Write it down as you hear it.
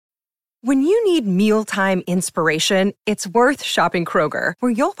When you need mealtime inspiration, it's worth shopping Kroger,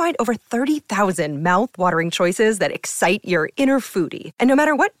 where you'll find over 30,000 mouth-watering choices that excite your inner foodie. And no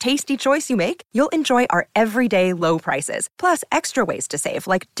matter what tasty choice you make, you'll enjoy our everyday low prices, plus extra ways to save,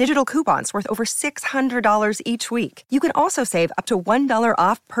 like digital coupons worth over $600 each week. You can also save up to $1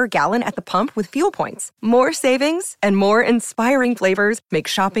 off per gallon at the pump with fuel points. More savings and more inspiring flavors make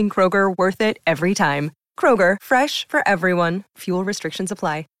shopping Kroger worth it every time. Kroger, fresh for everyone. Fuel restrictions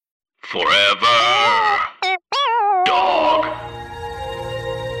apply. Forever Dog.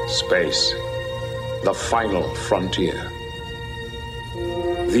 Space, the final frontier.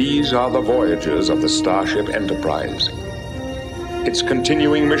 These are the voyages of the Starship Enterprise. Its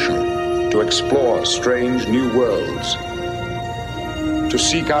continuing mission to explore strange new worlds, to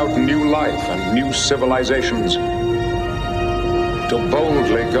seek out new life and new civilizations, to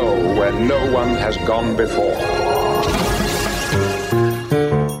boldly go where no one has gone before.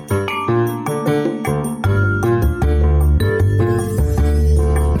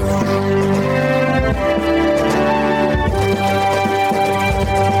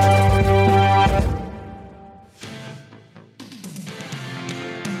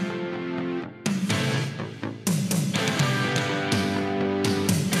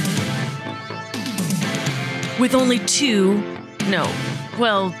 With only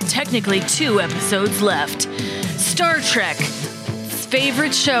technically two episodes left, Star Trek's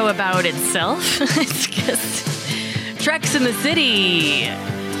favorite show about itself, it's just Treks in the City,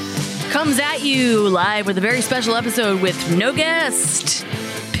 comes at you live with a very special episode with no guest.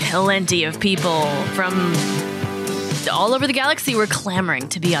 Plenty of people from all over the galaxy were clamoring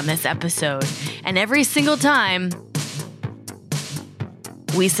to be on this episode, and every single time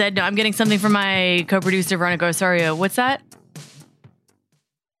we said, no, I'm getting something from my co-producer, Veronica Osorio. What's that?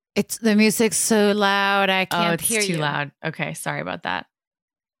 It's the music's so loud, I can't hear you. It's too loud. Okay, sorry about that.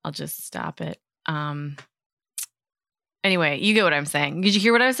 I'll just stop it. Anyway, you get what I'm saying. Did you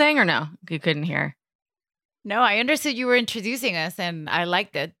hear what I was saying or no? You couldn't hear. No, I understood you were introducing us and I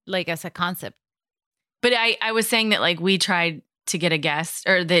liked it, like as a concept. But I was saying that like we tried to get a guest,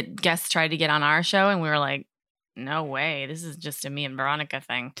 or that guests tried to get on our show, and we were like, no way. This is just a me and Veronica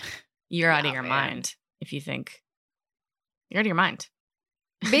thing. You're out of your mind if you think. You're out of your mind.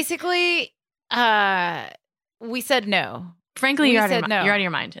 Basically, we said no. Frankly, you're out of your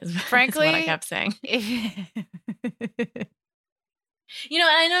mind. Frankly, is what I kept saying. You know,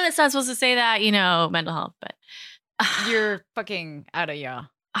 I know it's not supposed to say that, mental health, but you're fucking out of ya.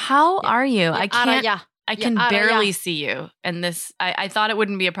 How are you? I can't. I can barely see you, and this. I thought it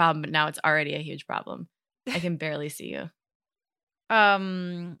wouldn't be a problem, but now it's already a huge problem. I can barely see you.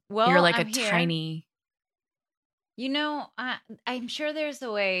 Well, you're like I'm a here. tiny. I'm sure there's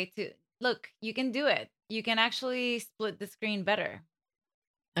a way to look. You can do it. You can actually split the screen better.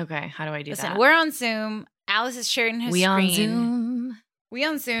 Okay, how do I do that? We're on Zoom. Alice is sharing her screen. We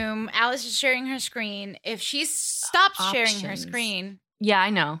on Zoom. Alice is sharing her screen. If she stops sharing her screen, yeah, I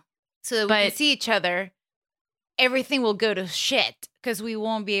know, so that we can see each other, everything will go to shit because we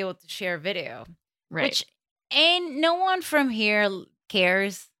won't be able to share video. Right. Which no one from here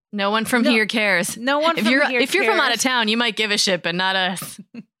cares. No one from here cares. No one from here cares. If you're from out of town, you might give a shit, but not us.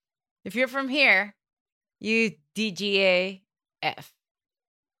 If you're from here, you DGAF.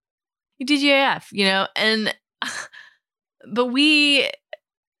 You DGAF, but we're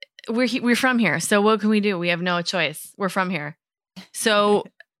from here. So what can we do? We have no choice. We're from here. So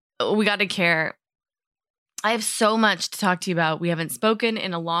we got to care. I have so much to talk to you about. We haven't spoken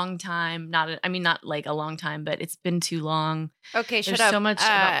in a long time. Not like a long time, but it's been too long. Okay, There's shut up. So much.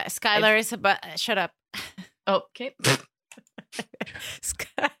 Skylar is about. Shut up. Oh, okay.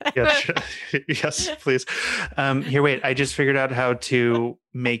 Yes, please. Here, wait. I just figured out how to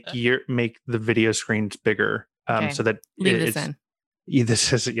make the video screens bigger. So that leave this in.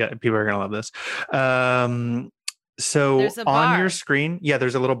 People are gonna love this. So on your screen,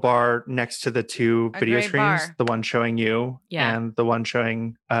 there's a little bar next to the two video screens, the one showing you and the one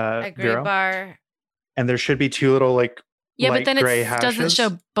showing a gray Vero. bar. And there should be two little light but then gray it hashes. doesn't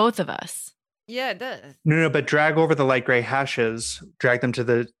show both of us. Yeah, it does. No, but drag over the light gray hashes, drag them to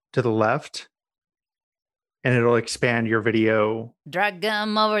the left, and it'll expand your video. Drag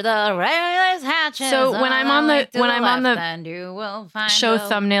them over the raised hatches. So when I'm on the and you will find show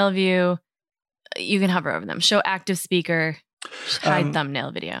thumbnail view, you can hover over them. Show active speaker, hide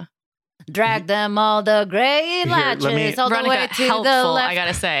thumbnail video. Drag them all the gray latches all the way to the left. I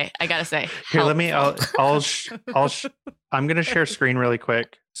gotta say. Here, let me. I'm gonna share screen really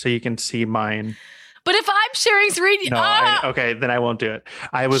quick so you can see mine. But if I'm sharing screen, okay, then I won't do it.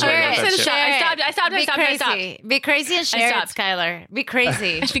 I was Share right about that it. shit. I stopped. Be crazy and share it, Skylar. Be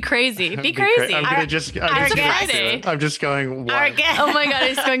crazy. Be crazy. Be crazy. I'm just going wild. Oh my God,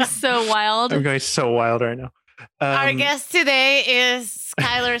 it's going so wild. I'm going so wild right now. Our guest today is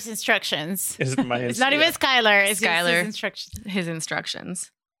Skylar's instructions. It's not even Skylar. It's Skylar. His instructions. His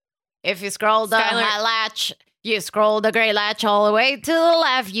instructions. If you scroll the high latch, you scroll the gray latch all the way to the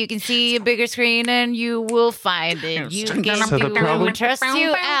left, you can see a bigger screen and you will find it. You can trust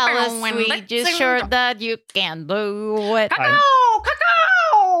you, Alice. We just sure that you can do it.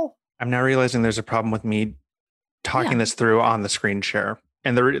 I'm now realizing there's a problem with me talking this through on the screen share.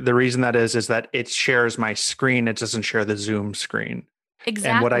 And the reason that is that it shares my screen. It doesn't share the Zoom screen.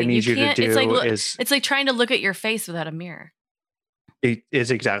 Exactly. And what I need you to do is... It's like trying to look at your face without a mirror. It is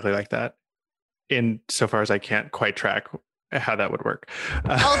exactly like that. In so far as I can't quite track how that would work.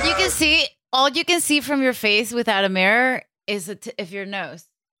 All you can see from your face without a mirror is if your nose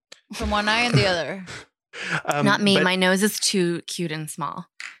from one eye and the other. Not me. My nose is too cute and small.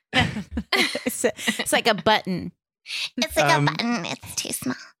 It's like a button. It's like a button. It's too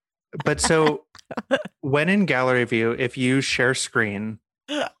small. But so when in gallery view, if you share screen,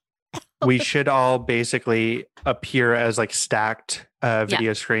 we should all basically appear as like stacked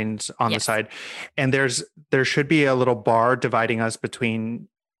video screens on the side. And there should be a little bar dividing us between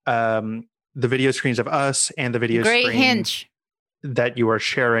the video screens of us and the video screen hinge that you are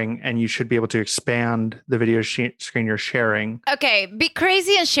sharing. And you should be able to expand the video screen you're sharing. Okay, be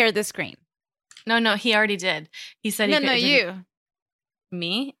crazy and share the screen. No, he already did. He said he could. No, you.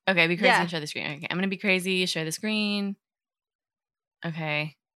 Me? Okay, be crazy and share the screen. Okay, I'm going to be crazy, share the screen.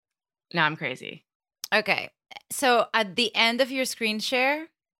 Okay. Now I'm crazy. Okay. So at the end of your screen share,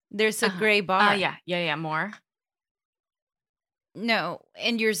 there's a gray bar. Yeah. More. No,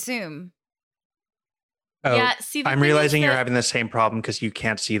 in your Zoom. Oh, yeah, see, I'm realizing you're having the same problem because you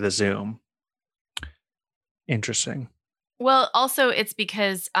can't see the Zoom. Interesting. Well, also it's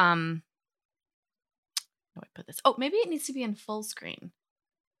because how do I put this? Oh, maybe it needs to be in full screen.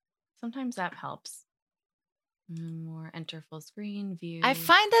 Sometimes that helps. More enter full screen view. I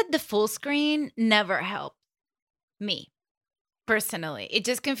find that the full screen never helps me personally. It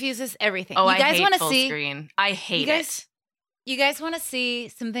just confuses everything. Oh, you guys want to see screen? I hate it. You guys want to see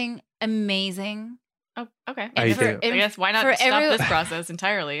something amazing? Oh, okay. I do. I guess why not stop this process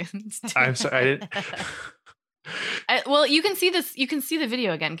entirely? I'm sorry. I didn't. Well, you can see this. You can see the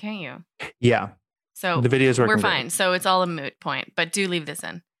video again, can't you? Yeah. So the video's working. We're fine. Good. So it's all a moot point. But do leave this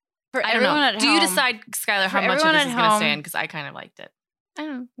in. I don't know. Do you decide, Skylar, how much of this is going to stay in? Because I kind of liked it. I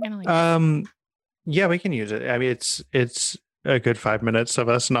don't know. I'm gonna like it. Yeah, we can use it. I mean, it's a good 5 minutes of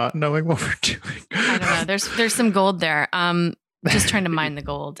us not knowing what we're doing. I don't know. There's some gold there. Just trying to mine the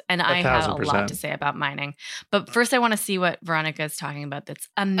gold, and I have a lot to say about mining. But first, I want to see what Veronica is talking about. That's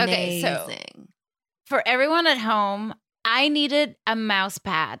amazing. Okay, so for everyone at home, I needed a mouse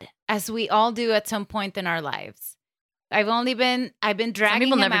pad, as we all do at some point in our lives. I've been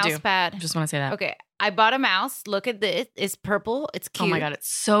dragging a mouse pad. Just want to say that. Okay. I bought a mouse. Look at this. It's purple. It's cute. Oh my God. It's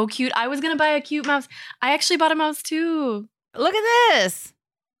so cute. I was going to buy a cute mouse. I actually bought a mouse too. Look at this.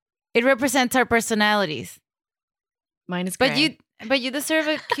 It represents our personalities. Mine is gray. But you deserve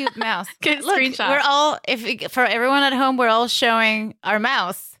a cute mouse. Look, screenshot. We're all, for everyone at home, we're all showing our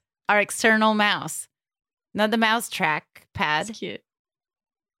mouse, our external mouse, not the mouse track pad. That's cute.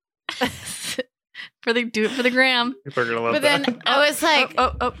 Do it for the gram. But then I was like,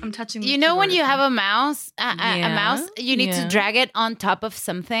 I'm touching. You know when you have a mouse, you need to drag it on top of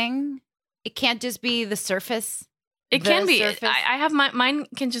something. It can't just be the surface. It can be. I have mine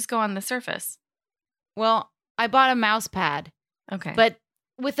can just go on the surface. Well, I bought a mouse pad. Okay. But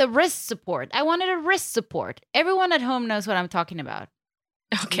with a wrist support. I wanted a wrist support. Everyone at home knows what I'm talking about.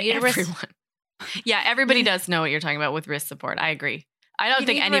 Okay, everyone. Yeah, everybody does know what you're talking about with wrist support. I agree. I don't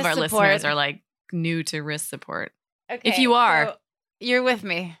think any of our listeners are like new to wrist support. Okay, if you are, so you're with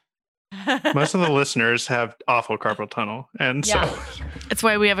me. Most of the listeners have awful carpal tunnel, and so that's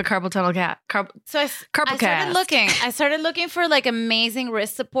why we have a carpal tunnel cat. I started looking for like amazing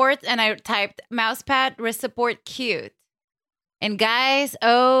wrist supports, and I typed mouse pad wrist support cute. And guys,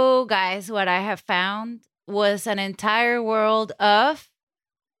 what I have found was an entire world of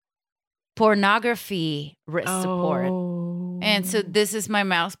pornography wrist support. And so this is my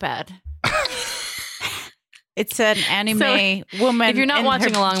mouse pad. It's an anime woman. If you're not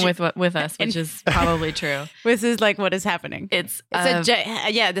watching along with us, which is probably true, this is like what is happening. It's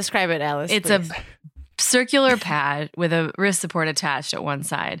describe it, Alice. It's please. A circular pad with a wrist support attached at one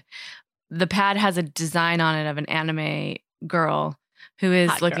side. The pad has a design on it of an anime girl who is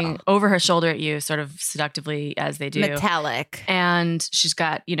Hot looking girl. over her shoulder at you, sort of seductively as they do. Metallic. And she's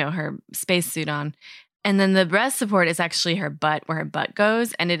got, her spacesuit on. And then the breast support is actually her butt, where her butt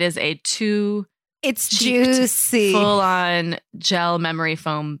goes. And it is a It's cheeked, juicy. full-on gel memory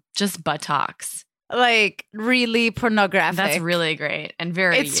foam, just buttocks. Like really pornographic. That's really great and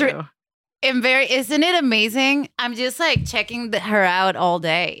very It's you. And isn't it amazing? I'm just like checking her out all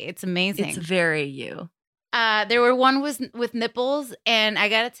day. It's amazing. It's very you. There were one with nipples, and I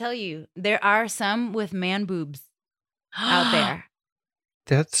gotta tell you, there are some with man boobs out there.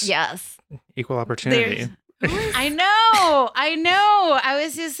 That's Yes. equal opportunity. I know. I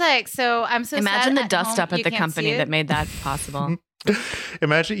was just like, so I'm so Imagine sad the at dust home up at you the can't company see it. that made that possible.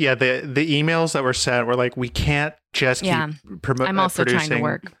 Imagine, the emails that were sent were like, we can't just keep promoting. I'm also trying to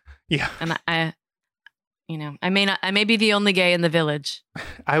work. Yeah. And I may be the only gay in the village.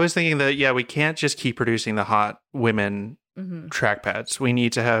 I was thinking that, we can't just keep producing the hot women trackpads. We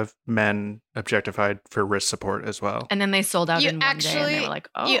need to have men objectified for wrist support as well. And then they sold out in one day and they were like,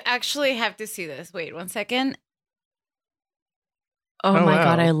 oh. You actually have to see this. Wait 1 second. Oh my wow.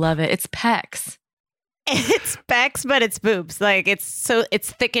 God, I love it. It's pecs. It's pecs, but it's boobs. Like it's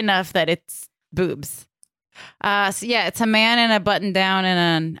thick enough that it's boobs. So yeah, it's a man in a button down and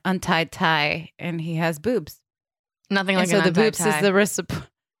an untied tie, and he has boobs. Nothing like and so an the untied boobs tie. is the wrist support.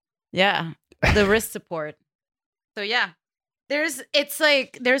 Yeah, the wrist support. So yeah, there's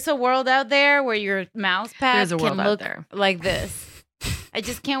a world out there where your mouse pad There's a world can out look there. like this. I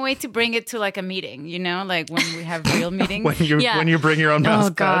just can't wait to bring it to like a meeting, like when we have real meetings. when you bring your own mouse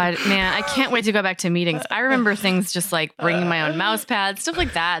Oh pad. God, man, I can't wait to go back to meetings. I remember things just like bringing my own mouse pad, stuff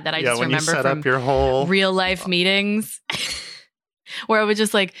like that I just when remember you set from up your whole real life meetings where I would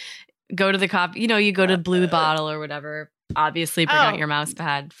just like go to the coffee, you go to Blue Bottle or whatever. Obviously bring out your mouse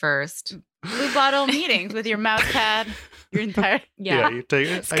pad first. Blue Bottle meetings with your mouse pad, your entire you take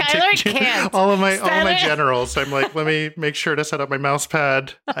it. Skylar can't. all of my Skylar- generals. I'm like, let me make sure to set up my mouse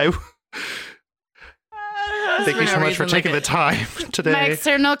pad. Thank you so much for taking the time today. My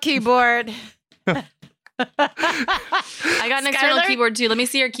external keyboard. I got an external Skylar? keyboard too. Let me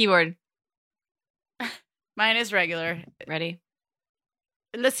see your keyboard. Mine is regular. Ready?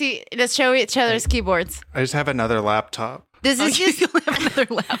 Let's see. Let's show each other's keyboards. I just have another laptop. This is just You'll have another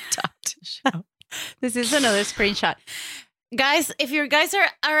laptop to show. This is another screenshot. Guys, if your guys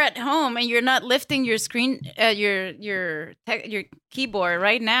are at home and you're not lifting your screen, your keyboard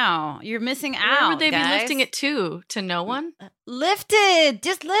right now, you're missing out. Where would they guys. be lifting it to? To no one? Lift it.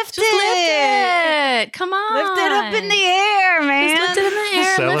 Just lift Just lift it. Come on. Lift it up in the air, man. Just lift it in the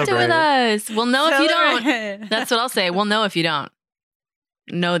air and lift it with Celebrate. us. We'll know if you don't. Celebrate. That's what I'll say. We'll know if you don't.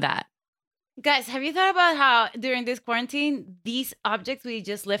 Know that. Guys, have you thought about how during this quarantine, these objects we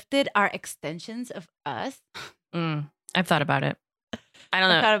just lifted are extensions of us? I've thought about it. I don't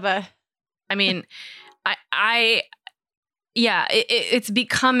know. Thought about. I mean, it's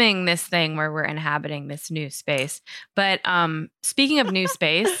becoming this thing where we're inhabiting this new space. But speaking of new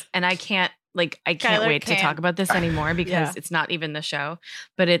space, and I can't Skylar wait to talk about this anymore because it's not even the show,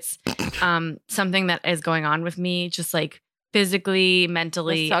 but it's something that is going on with me, just like physically,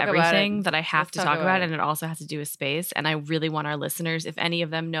 mentally, Let's talk about everything it. that I have Let's to talk talk about about. it. And it also has to do with space. And I really want our listeners, if any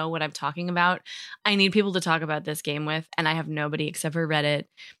of them know what I'm talking about, I need people to talk about this game with. And I have nobody except for Reddit.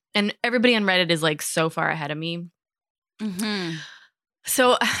 And everybody on Reddit is like so far ahead of me. Mm-hmm.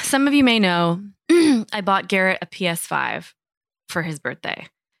 So some of you may know I bought Garrett a PS5 for his birthday.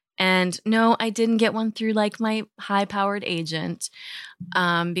 And no, I didn't get one through like my high-powered agent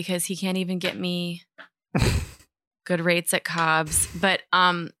because he can't even get me good rates at Cobb's. But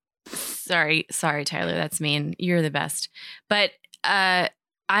sorry, Tyler, that's mean. You're the best. But I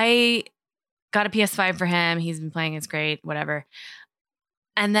got a PS5 for him. He's been playing. It's great, whatever.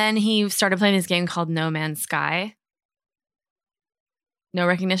 And then he started playing this game called No Man's Sky. No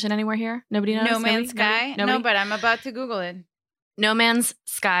recognition anywhere here? Nobody knows? No Man's Sky? Nobody? No, but I'm about to Google it. No Man's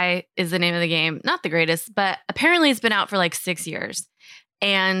Sky is the name of the game. Not the greatest, but apparently it's been out for like 6 years.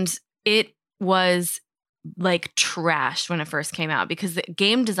 And it was like trash when it first came out because the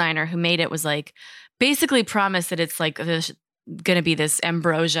game designer who made it was like basically promised that it's like this going to be this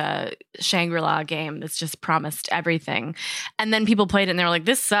Ambrosia Shangri-La game that's just promised everything. And then people played it and they were like,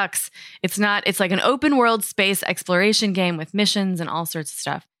 this sucks. It's not, it's like an open world space exploration game with missions and all sorts of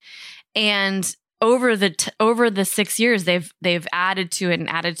stuff. And over the 6 years, they've added to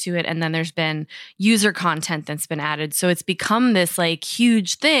it. And then there's been user content that's been added. So it's become this like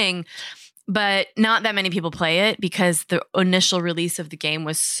huge thing, but not that many people play it because the initial release of the game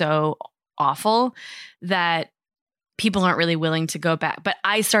was so awful that people aren't really willing to go back. But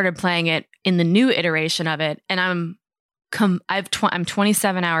I started playing it in the new iteration of it, and I'm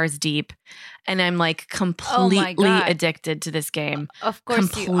 27 hours deep, and I'm like completely addicted to this game. Of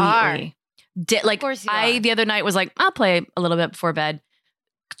course you are. The other night was like, I'll play a little bit before bed.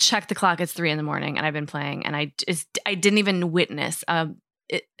 Check the clock, it's 3 a.m, and I've been playing, and I didn't even witness a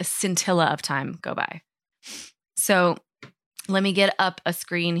scintilla of time go by. So let me get up a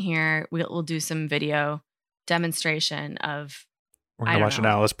screen here. We'll do some video demonstration of. We're gonna watch an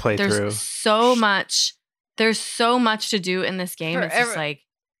Alice play through. There's so much to do in this game. It's just like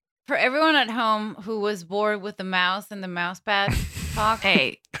for everyone at home who was bored with the mouse and the mouse pad talk.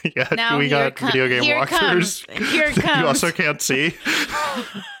 Hey, yeah, now we got video game walkthroughs. Here it comes. You also can't see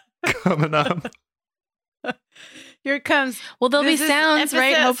coming up. Here it comes. Well, there'll be sounds,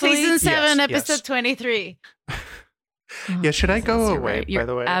 right? Hopefully, season 7, episode 23. Yeah, should I go away? Right. You're by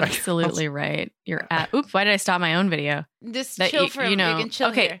the way, absolutely right. You're at. Oops! Why did I stop my own video? Just chill for a minute. You can chill.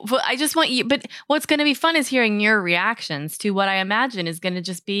 Okay, here. well, I just want you. But what's going to be fun is hearing your reactions to what I imagine is going to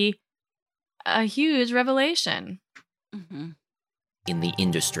just be a huge revelation. Mm-hmm. In the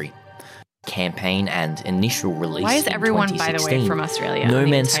industry, campaign and initial release. Why is everyone, by the way, from Australia? No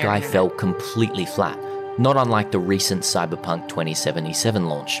Man's Sky fell completely flat, not unlike the recent Cyberpunk 2077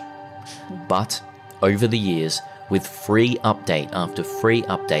 launch. But over the years, with free update after free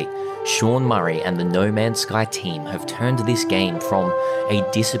update, Sean Murray and the No Man's Sky team have turned this game from a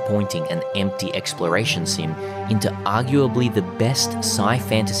disappointing and empty exploration sim into arguably the best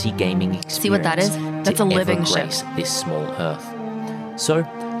sci-fantasy gaming experience. See what that is? That's a living ship. This small Earth. So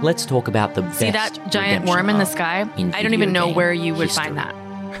let's talk about the best. See that giant worm in the sky? I don't even know where you would find that.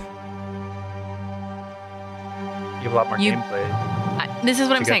 You have a lot more gameplay. This is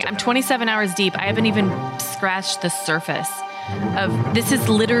what I'm saying. I'm 27 hours deep. I haven't even scratched the surface of. This is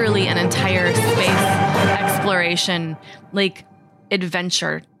literally an entire space exploration, like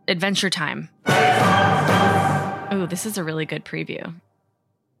adventure time. Oh, this is a really good preview.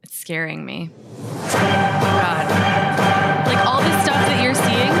 It's scaring me. God, like all this stuff that you're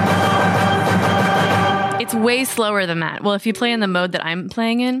seeing, it's way slower than that. Well, if you play in the mode that I'm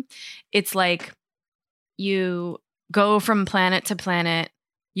playing in, it's like you go from planet to planet.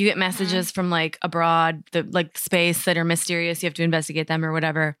 You get messages from like abroad, like space that are mysterious. You have to investigate them or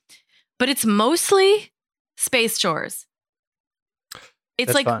whatever. But it's mostly space chores. It's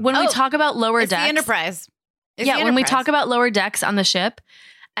That's like fun. when we talk about lower decks. The Enterprise. When we talk about lower decks on the ship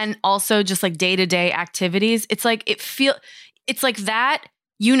and also just like day-to-day activities, it's like it's like that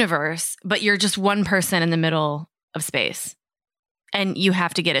universe, but you're just one person in the middle of space. And you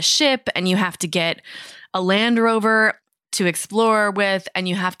have to get a ship and you have to get a Land Rover to explore with, and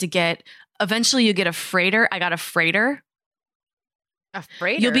you have to eventually you get a freighter. I got a freighter. A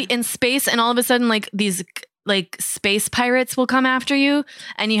freighter? You'll be in space and all of a sudden like these like space pirates will come after you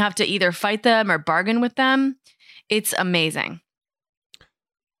and you have to either fight them or bargain with them. It's amazing.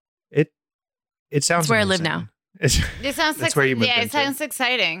 It sounds It's where amazing. I live now. It sounds That's where you moved it into. sounds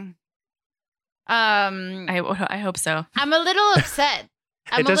exciting. I hope so. I'm a little upset.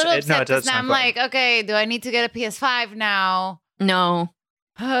 I'm It does- a little it- no, upset it does because now sound I'm fun. like, okay, do I need to get a PS5 now? No,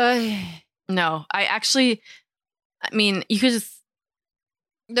 Do no. I mean, you could just.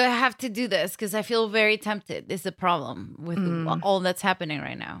 I have to do this? Because I feel very tempted. Is the problem with all that's happening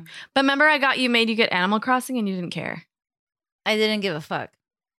right now. But remember, made you get Animal Crossing and you didn't care. I didn't give a fuck.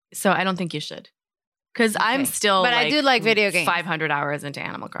 So I don't think you should. Because I'm still. But I do like video games. 500 hours into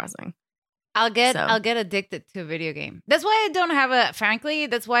Animal Crossing. I'll get addicted to a video game. That's why I don't have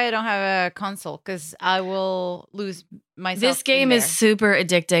that's why I don't have a console, because I will lose myself. This game is super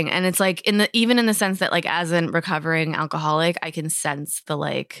addicting, and it's like even in the sense that like as a recovering alcoholic, I can sense the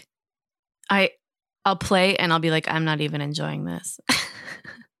like I'll play and I'll be like, I'm not even enjoying this.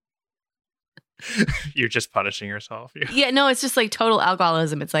 You're just punishing yourself. Yeah, no, it's just like total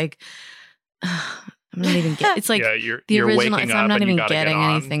alcoholism. It's like I'm not even it's like the original. I'm not even getting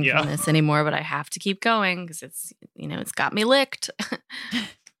anything from this anymore, but I have to keep going because it's it's got me licked.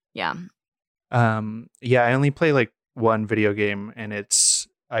 Yeah. I only play like one video game, and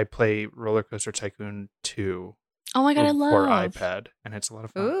I play Roller Coaster Tycoon 2. Oh my god, I love for iPad, and it's a lot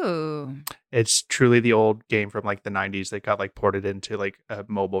of fun. Ooh. It's truly the old game from like the 90s that got like ported into like a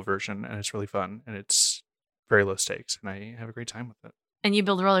mobile version, and it's really fun, and it's very low stakes, and I have a great time with it. And you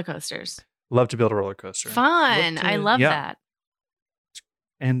build roller coasters. Love to build a roller coaster. Fun. I love that.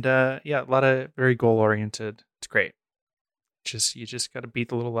 And a lot of very goal oriented. It's great. You just got to beat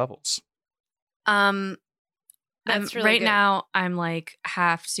the little levels. That's really right good. now I'm like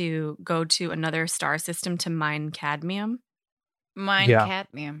have to go to another star system to mine cadmium.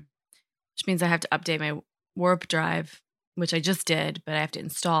 Cadmium. Which means I have to update my warp drive, which I just did, but I have to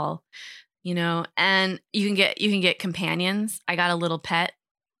install you know, and you can get companions. I got a little pet.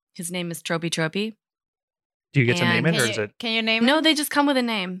 His name is Tropy Tropy. Do you get to name it, or is it? Can you name it? No, they just come with a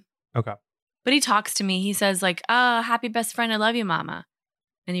name. Okay. But he talks to me. He says like, happy best friend. I love you, mama.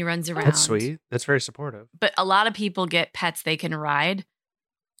 And he runs around. That's sweet. That's very supportive. But a lot of people get pets they can ride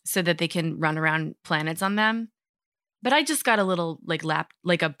so that they can run around planets on them. But I just got a little like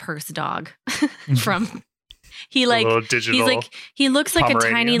a purse dog from he looks like a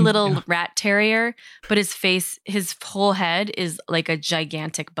tiny little rat terrier, but his whole head is like a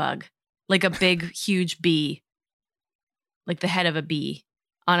gigantic bug, like a big, huge bee, like the head of a bee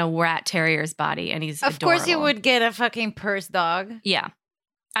on a rat terrier's body. And he's Of course you would get a fucking purse dog. Yeah.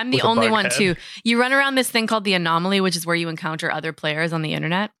 I'm the With a only bug one head. too. You run around this thing called the Anomaly, which is where you encounter other players on the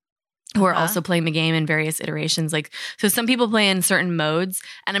internet who are also playing the game in various iterations. Like, so some people play in certain modes,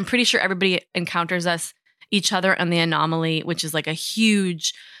 and I'm pretty sure everybody encounters each other on the Anomaly, which is like a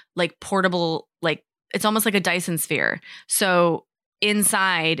huge, like portable, like it's almost like a Dyson sphere. So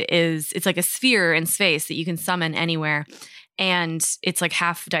inside it's like a sphere in space that you can summon anywhere. And it's like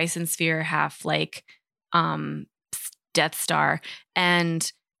half Dyson sphere, half like Death Star. And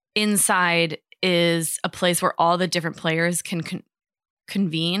inside is a place where all the different players can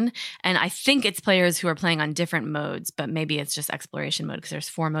convene. And I think it's players who are playing on different modes, but maybe it's just exploration mode because there's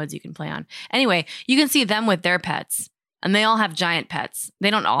 4 modes you can play on. Anyway, you can see them with their pets, and they all have giant pets. They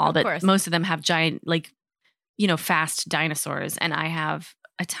don't all, but most of them have giant, like, you know, fast dinosaurs. And I have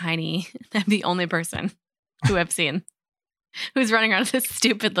a tiny, I'm the only person who I've seen who's running around with this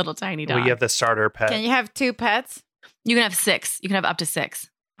stupid little tiny dog. Well, you have the starter pet. Can you have 2 pets? You can have 6. You can have up to 6.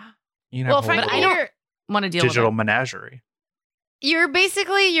 You can have a Frankly, whole I don't want to deal digital with it. menagerie. You're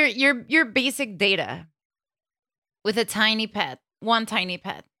basically your basic data with a tiny pet, one tiny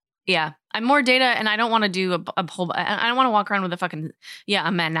pet. Yeah, I'm more data, and I don't want to do a whole. I don't want to walk around with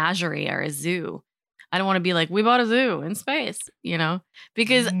a menagerie or a zoo. I don't want to be like, we bought a zoo in space, you know,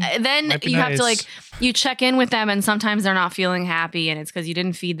 because then might be you have to nice. like, you check in with them, and sometimes they're not feeling happy, and it's because you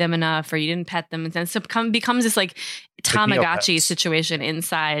didn't feed them enough or you didn't pet them, and then it becomes this like Tamagotchi Neopets. situation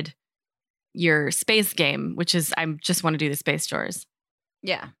inside your space game, which is I just want to do the space chores.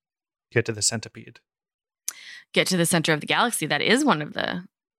 Yeah. Get to the centipede. Get to the center of the galaxy. That is one of the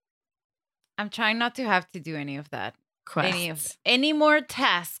I'm trying not to have to do any of that. quests. Any more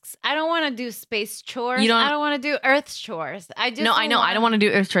tasks. I don't want to do space chores. You don't- I don't want to do Earth chores. I know. I don't want to do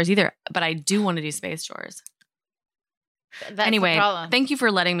Earth chores either, but I do want to do space chores. That's Anyway, the problem. thank you for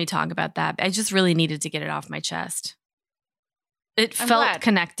letting me talk about that. I just really needed to get it off my chest. It I'm felt glad.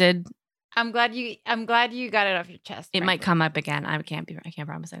 connected. I'm glad you got it off your chest. It might frankly. come up again. I can't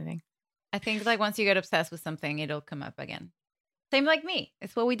promise anything. I think like once you get obsessed with something, it'll come up again. Same like me.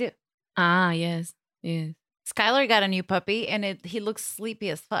 It's what we do. Ah, yes. Skylar got a new puppy, and he looks sleepy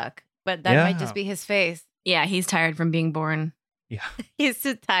as fuck. But that might just be his face. Yeah, he's tired from being born. Yeah, He's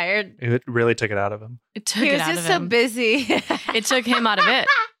too tired. it really took it out of him. It took He it was out just of so him. busy. It took him out of it.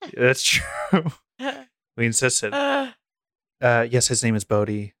 That's true. We insisted. Yes, his name is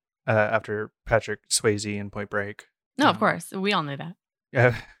Bodhi, after Patrick Swayze in Point Break. No, of course. We all knew that.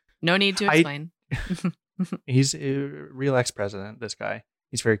 Yeah, No need to explain. he's a real ex-president. This guy,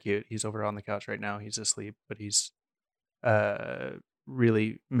 he's very cute. He's over on the couch right now. He's asleep, but he's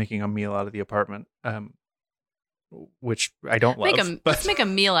really making a meal out of the apartment, which I don't love. Let's make a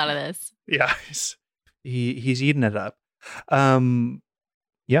meal out of this. Yeah, he's eating it up.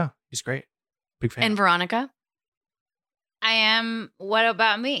 Yeah, he's great. Big fan. And Veronica? I am. What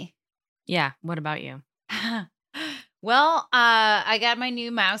about me? Yeah, what about you? Well, I got my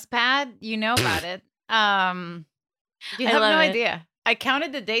new mouse pad. You know about it. You I have love no it. idea. I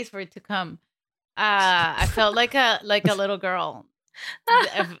counted the days for it to come. I felt like a little girl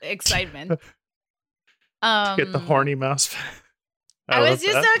of excitement. Get the horny mouse. I was love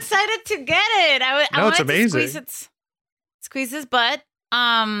just that. so excited to get it. I No, it's wanted amazing. to squeeze his butt.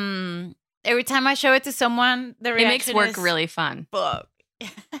 Every time I show it to someone, the It reaction makes work is, really fun. fuck.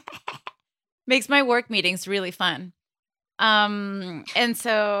 Makes my work meetings really fun. And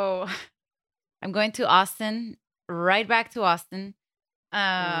so I'm going to Austin, right back to Austin.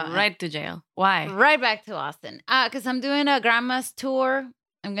 Right to jail. Why? Right back to Austin. Because I'm doing a grandma's tour.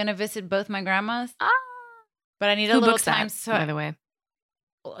 I'm going to visit both my grandmas. But I need a Who little books time. that, So by the way?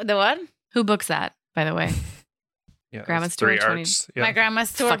 the what? Who books that, by the way? Yeah, Grandma's it's 3 tour, 20 arts. Yeah. My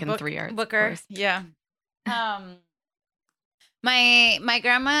grandma's tour Fucking 3 arts, of booker. course. Yeah. My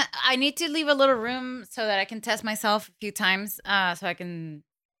grandma, I need to leave a little room so that I can test myself a few times so I can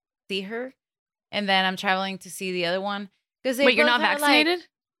see her. And then I'm traveling to see the other one. Wait, you're not vaccinated?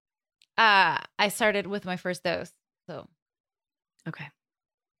 I started with my first dose. So Okay.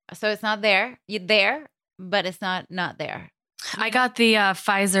 So it's not there. You're there, but it's not there. I got the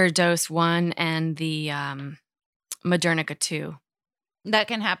Pfizer dose 1 and the Moderna 2. That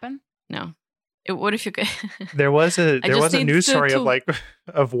can happen? No. What if you could? There was a news story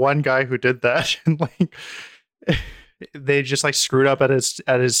of one guy who did that, and like they just like screwed up at his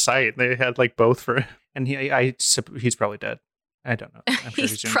site. They had like both for, and he's probably dead. I don't know. I'm sure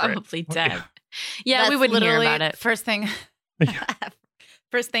he's probably dead. Yeah. Yeah, That's we wouldn't hear about it. First thing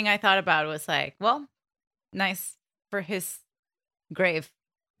I thought about was like, well, nice for his grave.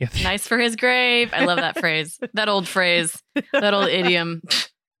 Yeah. Nice for his grave. I love that phrase. That old phrase. That old idiom.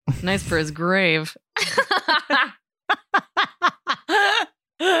 Nice for his grave.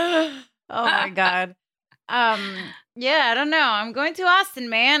 Oh my God. Yeah, I don't know. I'm going to Austin,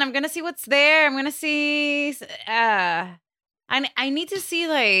 man. I'm going to see what's there. I'm going to see I need to see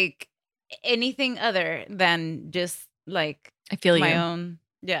like anything other than just like I feel my you. own.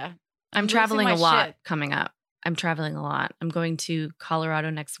 Yeah. I'm losing traveling my a lot shit. coming up. I'm traveling a lot. I'm going to Colorado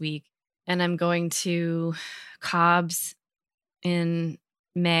next week, and I'm going to Cobb's in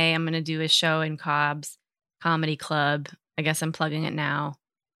May. I'm going to do a show in Cobb's Comedy Club. I guess I'm plugging it now.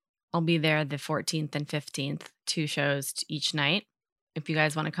 I'll be there the 14th and 15th, 2 shows each night. If you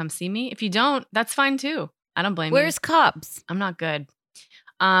guys want to come see me. If you don't, that's fine too. I don't blame you. Where's Cobb's? I'm not good.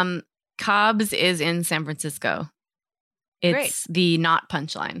 Cobb's is in San Francisco. It's the not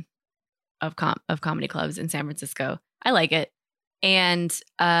Punchline of comedy clubs in San Francisco. I like it. And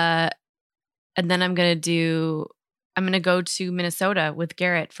then I'm going to go to Minnesota with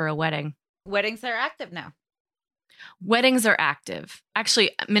Garrett for a wedding. Weddings are active now. Weddings are active.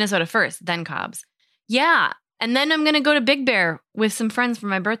 Actually, Minnesota first, then Cobb's. Yeah. And then I'm going to go to Big Bear with some friends for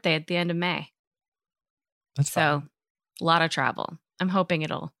my birthday at the end of May. That's fun. So a lot of travel. I'm hoping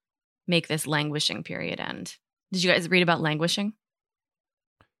it'll make this languishing period end. Did you guys read about languishing?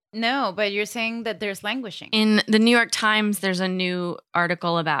 No, but you're saying that there's languishing. In the New York Times, there's a new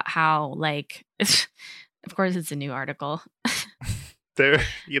article about how, like, of course it's a new artiple. They're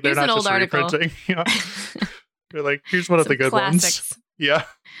not an old just article. reprinting. You know? They're like, here's one of the good classics. ones. Yeah.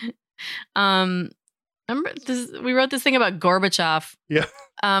 Remember this, we wrote this thing about Gorbachev. Yeah.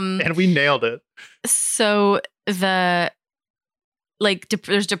 And we nailed it. So there's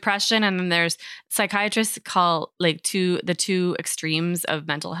depression, and then there's psychiatrists call like the two extremes of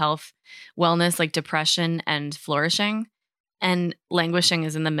mental health wellness, like depression and flourishing, and languishing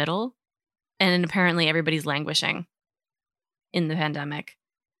is in the middle. And apparently everybody's languishing in the pandemic.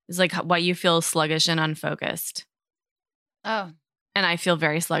 It's like why you feel sluggish and unfocused. Oh. And I feel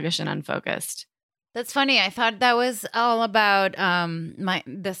very sluggish and unfocused. That's funny. I thought that was all about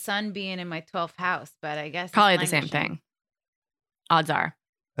the sun being in my 12th house, but I guess probably the same thing. Odds are.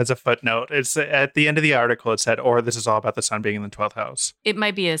 As a footnote, it's at the end of the article. It said, "Or this is all about the sun being in the 12th house." It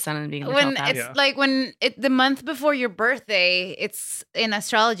might be a sun being in the 12th house. It's like the month before your birthday. It's in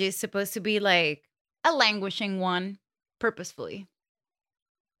astrology. It's supposed to be like a languishing one, purposefully,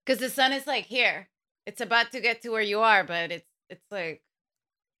 because the sun is like here. It's about to get to where you are, but it's like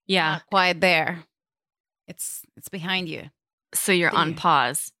not quite there. It's behind you. So you're on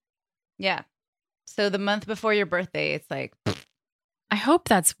pause. Yeah. So the month before your birthday, it's like. I hope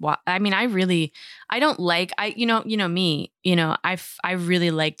that's what I mean. I don't like I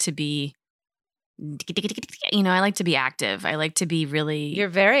really like to be, I like to be active. I like to be really. You're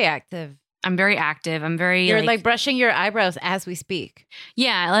very active. I'm very active. I'm very. You're like brushing your eyebrows as we speak.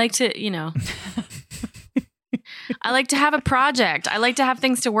 Yeah, I like to. I like to have a project. I like to have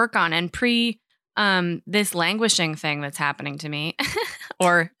things to work on. And this languishing thing that's happening to me,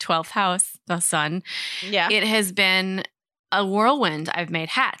 or 12th house, the sun. Yeah, it has been a whirlwind. I've made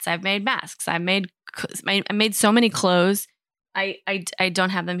hats. I've made masks. I made so many clothes. I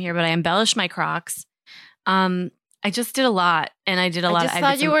don't have them here, but I embellished my Crocs. I just did a lot, and I did a lot. I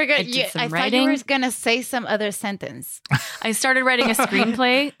thought you were gonna say some other sentence. I started writing a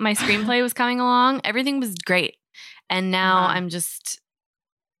screenplay. My screenplay was coming along. Everything was great, and now I just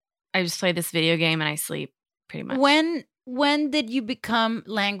play this video game and I sleep pretty much. When did you become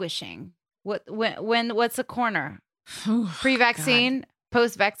languishing? What's a corner? Pre-vaccine,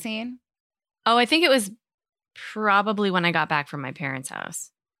 post-vaccine? Oh, I think it was probably when I got back from my parents'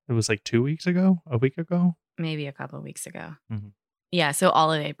 house. It was like 2 weeks ago, a week ago? Maybe a couple of weeks ago. Mm-hmm. Yeah, so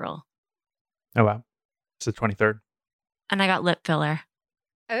all of April. Oh, wow. It's the 23rd. And I got lip filler.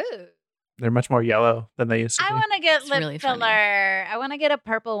 Oh. They're much more yellow than they used to be. I want to get lip really filler. Funny. I want to get a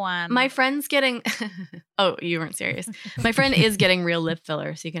purple one. My friend's getting... Oh, you weren't serious. My friend is getting real lip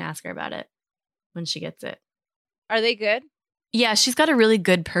filler, so you can ask her about it when she gets it. Are they good? Yeah, she's got a really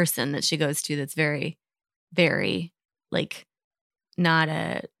good person that she goes to that's very, very, like, not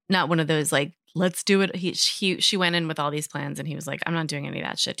not one of those like, let's do it. She went in with all these plans and he was like, I'm not doing any of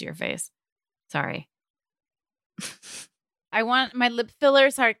that shit to your face. Sorry. I want my lip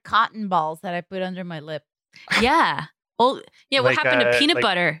fillers are cotton balls that I put under my lip. Yeah. What Like, happened to peanut like-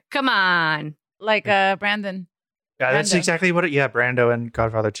 butter? Come on. Like Brandon. Yeah, that's Brando. exactly what Brando and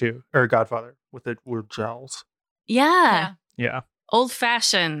Godfather 2. Or Godfather with the word gels. Yeah. Yeah. Old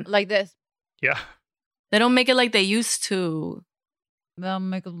fashioned. Like this. Yeah. They don't make it like they used to. They'll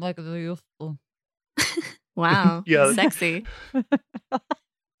make it like they're useful. Wow. Yeah. Sexy.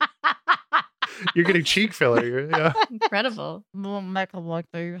 You're getting cheek filler. Yeah. Incredible. They'll make it like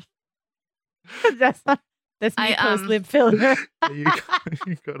they're useful. That's me I, post lip filler. you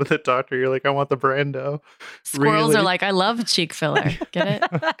go to the doctor. You're like, I want the Brando. Squirrels Really? are like, I love cheek filler. Get it?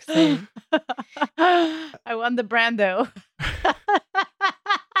 I want the Brando.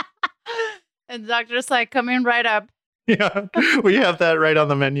 And the doctor's like, come in right up. Yeah. We have that right on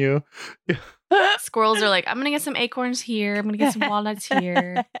the menu. Squirrels are like, I'm going to get some acorns here. I'm going to get some walnuts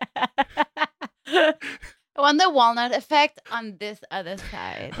here. I want the walnut effect on this other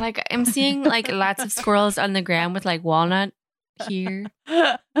side. Like, I'm seeing like lots of squirrels on the ground with like walnut here.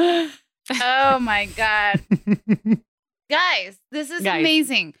 Oh my God. Guys, this is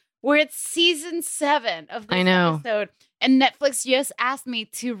amazing. We're at season 7 of this episode. And Netflix just asked me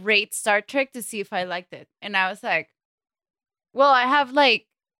to rate Star Trek to see if I liked it. And I was like, well, I have like,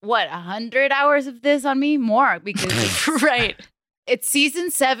 100 hours of this on me? More, because right. It's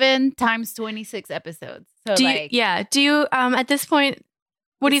season 7 times 26 episodes. So do you at this point,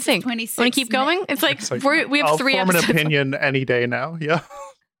 what do you think? 26 Want to keep going? It's like, we have I'll 3 form episodes. an opinion any day now. Yeah.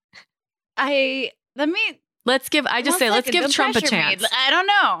 Let's give Trump a chance. I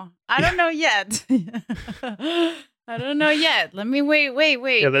don't know yet. I don't know yet. Let me wait.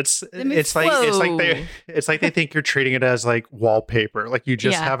 Yeah, it's like they think you're treating it as like wallpaper. Like you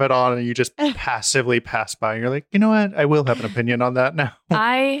just have it on and you just passively pass by. And you're like, you know what? I will have an opinion on that now.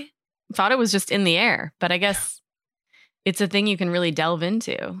 I thought it was just in the air, but I guess it's a thing you can really delve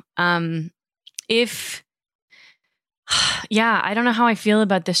into. I don't know how I feel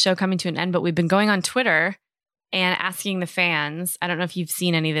about this show coming to an end, but we've been going on Twitter and asking the fans. I don't know if you've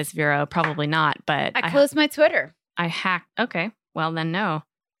seen any of this, Vero. Probably not, but I closed my Twitter. I hacked. Okay. Well, then no.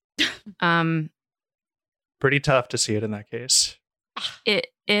 Pretty tough to see it in that case. It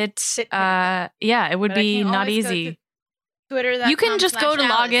would be not easy. Twitter.com. You can just go to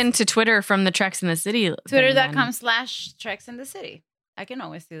log into Twitter from the Treks in the City. Twitter.com/Treks in the City. I can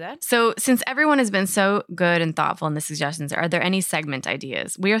always do that. So since everyone has been so good and thoughtful in the suggestions, are there any segment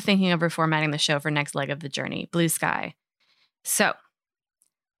ideas? We are thinking of reformatting the show for next leg of the journey, Blue Sky. So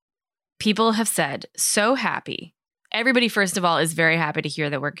people have said, so happy. Everybody, first of all, is very happy to hear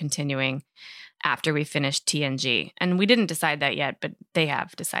that we're continuing after we finished TNG. And we didn't decide that yet, but they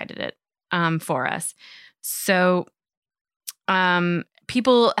have decided it for us. So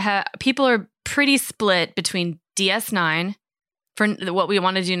people are pretty split between DS9 for what we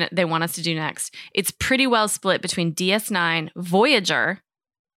want to do. They want us to do next. It's pretty well split between DS9, Voyager,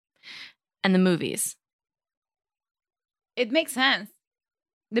 and the movies. It makes sense.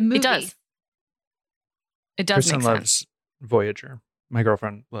 The movie. It does. It does Kristen make loves sense. Voyager. My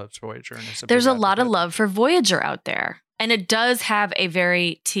girlfriend loves Voyager. And There's a lot of love for Voyager out there. And it does have a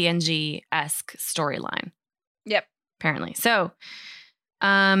very TNG-esque storyline. Yep. Apparently. So,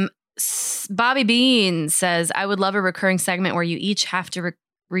 Bobby Bean says, I would love a recurring segment where you each have to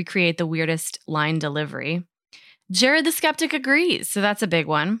recreate the weirdest line delivery. Jared the Skeptic agrees. So that's a big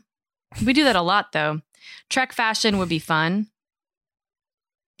one. We do that a lot, though. Trek fashion would be fun.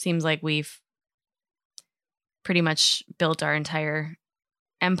 Seems like we've pretty much built our entire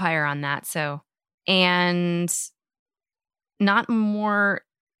empire on that. So, and not more.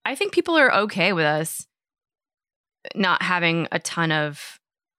 I think people are okay with us not having a ton of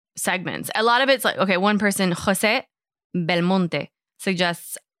segments. A lot of it's like, okay, one person, Jose Belmonte,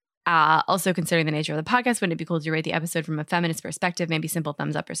 suggests, also considering the nature of the podcast, wouldn't it be cool to rate the episode from a feminist perspective? Maybe simple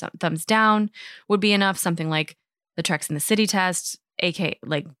thumbs up or thumbs down would be enough. Something like the Treks in the City test, aka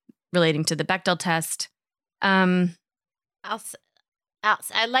like relating to the Bechdel test. I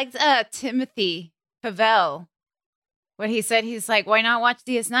liked Timothy Pavel. What he said, he's like, why not watch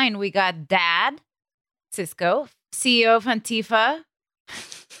DS9? We got Dad, Cisco, CEO of Antifa,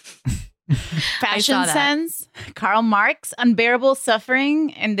 Fashion Sense, Karl Marx, Unbearable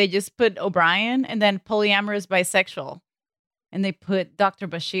Suffering, and they just put O'Brien, and then Polyamorous Bisexual, and they put Dr.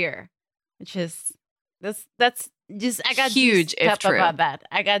 Bashir, which is that's just I got huge juiced up about that.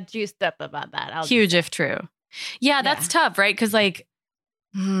 I got juiced up about that. Huge if true. Yeah, that's tough, right? Because like,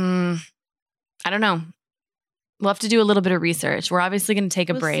 I don't know. We'll have to do a little bit of research. We're obviously going to take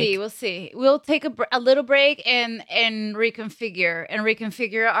a break. We'll see. We'll take a little break and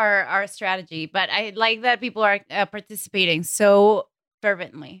reconfigure our strategy. But I like that people are participating so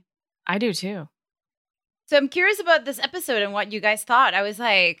fervently. I do too. So I'm curious about this episode and what you guys thought. I was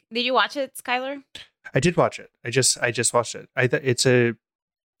like, did you watch it, Skylar? I did watch it. I just watched it. It's a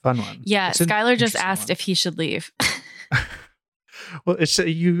fun one. Yeah, Skylar just asked if he should leave. Well, it's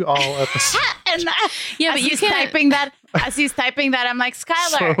you all episode. Yeah, but he's typing that. As he's typing that, I'm like,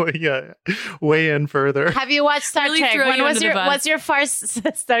 Skylar. So, yeah, way in further. Have you watched Star Trek? When what's your first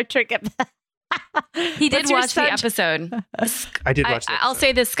Star Trek episode? He did watch the episode. I did watch. I'll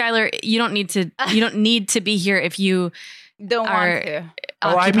say this, Skylar. You don't need to be here if you don't want to.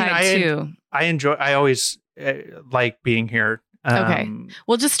 I enjoy. I always like being here. Okay.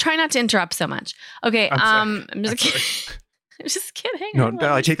 Well, just try not to interrupt so much. Okay. I'm just kidding. I'm just kidding.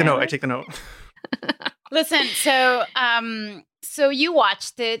 No, I take the note. I take the note. Listen, so you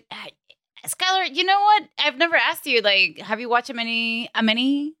watched it, Skylar. You know what? I've never asked you. Like, have you watched a many?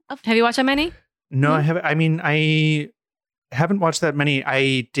 Have you watched a many? No, I haven't. I mean, I haven't watched that many.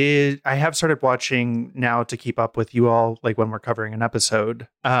 I have started watching now to keep up with you all, like when we're covering an episode.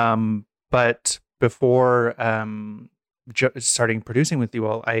 But before starting producing with you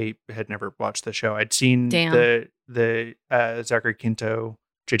all, I had never watched the show. I'd seen the Zachary Quinto,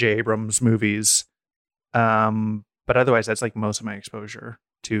 J.J. Abrams movies. But otherwise, that's like most of my exposure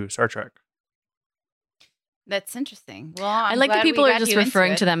to Star Trek. That's interesting. Well, I like that people are just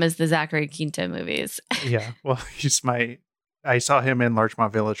referring to them as the Zachary Quinto movies. Yeah. Well, I saw him in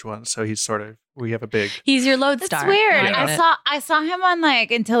Larchmont Village once, so he's we have a big. He's your lodestar. That's weird. I saw him on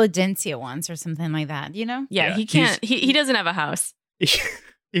like Intelligentsia once or something like that. You know? Yeah. He can't. He doesn't have a house.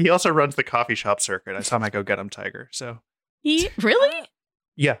 He also runs the coffee shop circuit. I saw him at Go Get 'Em Tiger. So. He really?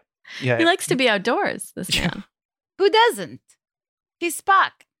 Yeah. Yeah. He likes to be outdoors. This man. Who doesn't? He's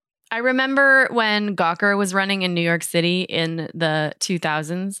Spock. I remember when Gawker was running in New York City in the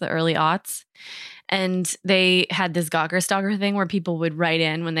 2000s, the early aughts, and they had this Gawker Stalker thing where people would write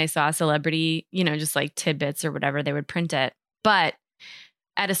in when they saw a celebrity, just like tidbits or whatever, they would print it. But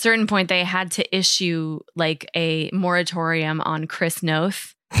at a certain point, they had to issue like a moratorium on Chris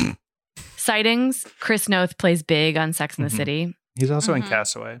Noth sightings. Chris Noth plays Big on Sex and the City. He's also in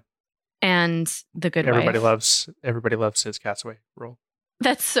Castaway. And The Good Wife. Everybody loves his Castaway role.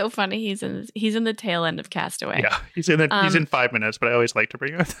 That's so funny. He's in the tail end of Castaway. Yeah, he's in 5 minutes, but I always like to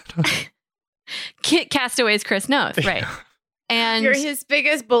bring up that. Castaway's Chris Noth, right? And you're his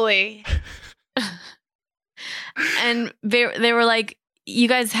biggest bully. And they were like, "You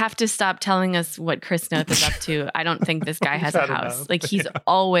guys have to stop telling us what Chris Noth is up to. I don't think this guy has a house. Like he's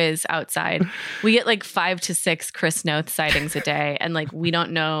always outside. We get like 5 to 6 Chris Noth sightings a day, and like we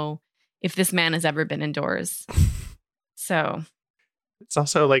don't know if this man has ever been indoors. So." It's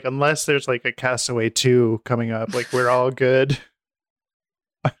also like, unless there's like a Castaway 2 coming up, like we're all good.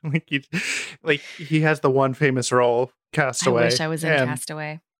 He has the one famous role, Castaway. I wish I was in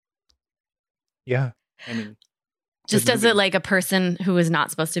Castaway. Yeah. I mean, just as it like a person who is not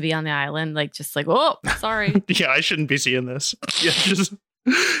supposed to be on the island, like just like, oh, sorry. Yeah, I shouldn't be seeing this. Yeah, just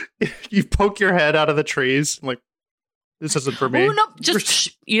you poke your head out of the trees. I'm like, this isn't for me. Oh no,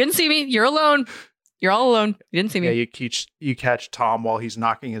 just you didn't see me. You're alone. You're all alone. You didn't see me. Yeah, you catch Tom while he's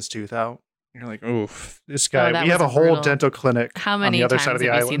knocking his tooth out. You're like, oof, this guy. Oh, we have a whole dental clinic. How many on the other times side of the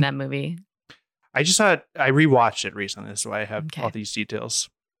have island. you seen that movie? I just saw it. I rewatched it recently, so I have all these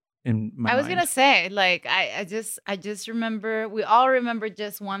details in my mind. I was gonna say, like, I just remember. We all remember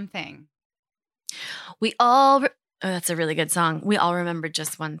just one thing. That's a really good song. We all remember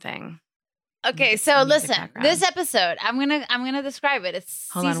just one thing. Okay, so listen, this episode, I'm gonna describe it. It's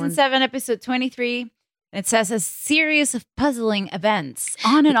season 7, episode 23. And it says a series of puzzling events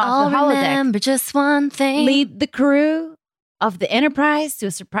on and off the holodeck. Remember just one thing. Lead the crew of the Enterprise to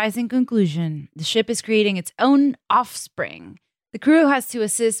a surprising conclusion. The ship is creating its own offspring. The crew has to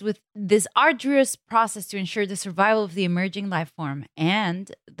assist with this arduous process to ensure the survival of the emerging life form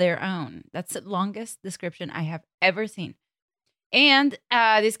and their own. That's the longest description I have ever seen. And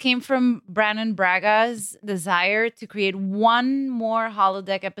this came from Brannon Braga's desire to create one more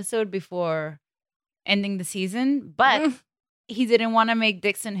holodeck episode before ending the season. But he didn't want to make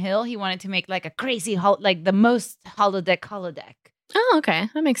Dixon Hill. He wanted to make like a crazy, like the most holodeck. Oh, okay.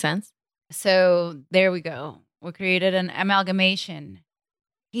 That makes sense. So there we go. We created an amalgamation.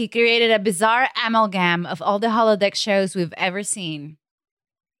 He created a bizarre amalgam of all the holodeck shows we've ever seen.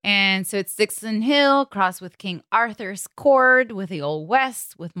 And so it's Dixon Hill crossed with King Arthur's court, with the Old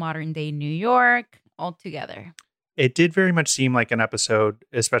West, with modern day New York, all together. it did very much seem like an episode,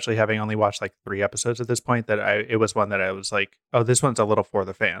 especially having only watched like 3 episodes at this point, that it was one that I was like, oh, this one's a little for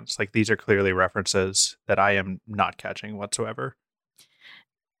the fans. Like these are clearly references that I am not catching whatsoever.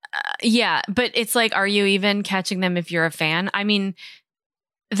 Yeah, but it's like, are you even catching them if you're a fan? I mean,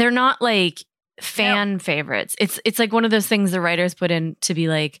 they're not like fan favorites. It's like one of those things the writers put in to be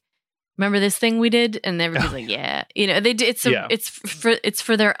like, remember this thing we did? And everybody's like, yeah. You know, they do. It's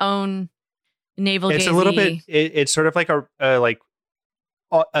for their own navel. It's a little bit. It's sort of like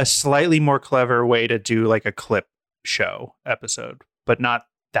a slightly more clever way to do like a clip show episode, but not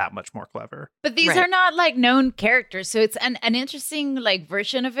that much more clever. But these are not like known characters, so it's an interesting like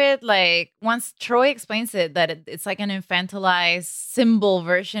version of it. Like once Troy explains it, that it's like an infantilized symbol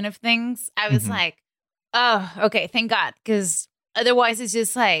version of things, I was like, oh, okay, thank God, because otherwise it's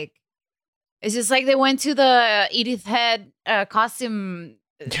just like they went to the Edith Head costume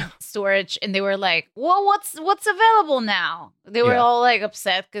storage and they were like, well, what's available now? They were all like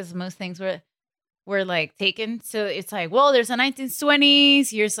upset because most things were like taken. So it's like, well, there's a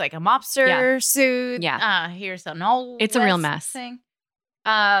 1920s, here's like a mobster suit. Yeah. Here's an old It's a real mess thing.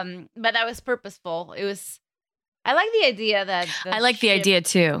 But that was purposeful. I like the idea that I like the idea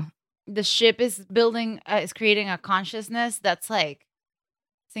too. The ship is creating a consciousness that's like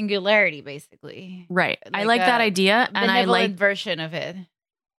singularity, basically. Right. Like I like that idea, and I like version of it.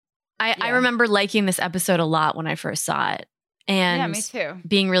 I remember liking this episode a lot when I first saw it, and me too.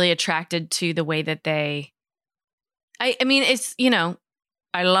 Being really attracted to the way that I mean, it's, you know,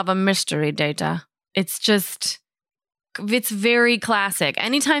 I love a mystery, Data. It's very classic.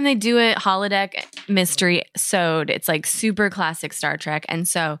 Anytime they do a holodeck mystery sode, it's like super classic Star Trek, and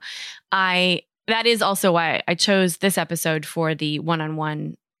so that is also why I chose this episode for the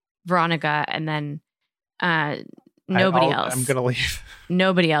one-on-one Veronica, and then nobody else. I'm gonna leave.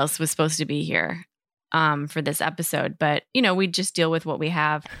 Nobody else was supposed to be here for this episode, but you know, we just deal with what we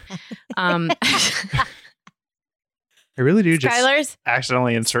have. I really do just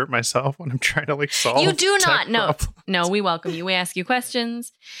accidentally insert myself when I'm trying to like solve. You do not. No, we welcome you. We ask you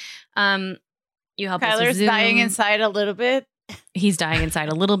questions. You help us with Skylar's Zoom. dying inside a little bit. He's dying inside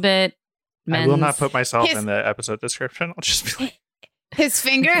a little bit. I will not put myself in the episode description. I'll just be like, his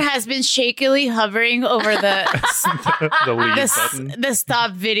finger has been shakily hovering over the leave button. The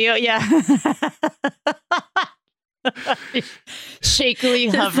stop video. Yeah. Shakily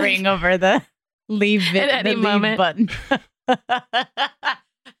hovering over the leave at any moment button.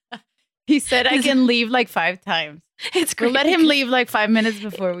 He said I can leave like 5 times. It's great. We'll let him leave like 5 minutes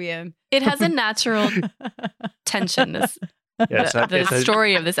before we end. It has a natural tension. The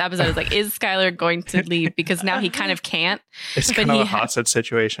story of this episode is like, is Skylar going to leave? Because now he kind of can't. It's kind of a hostage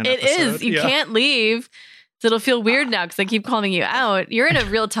situation. It is. You can't leave. So it'll feel weird now because I keep calling you out. You're in a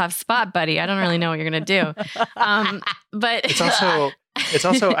real tough spot, buddy. I don't really know what you're going to do. But it's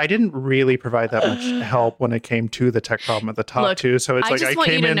also, I didn't really provide that much help when it came to the tech problem at the top too. So it's like I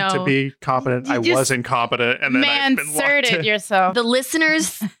came in to be competent. I was incompetent, and then I've been locked in. Yourself. The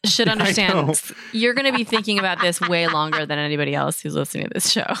listeners should understand. You're going to be thinking about this way longer than anybody else who's listening to this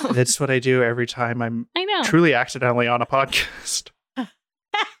show. That's what I do every time I'm truly accidentally on a podcast.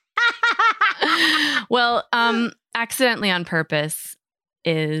 Well, accidentally on purpose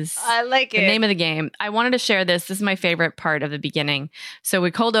is I like the name of the game. I wanted to share this. This is my favorite part of the beginning. So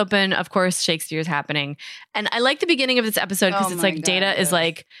we cold open, of course, Shakespeare's happening. And I like the beginning of this episode because it's like Data is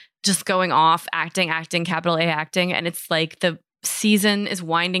like just going off, acting, capital A acting. And it's like the season is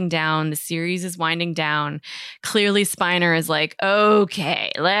winding down. The series is winding down. Clearly Spiner is like,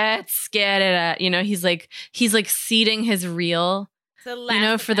 okay, let's get it at, you know, he's like seeding his reel, you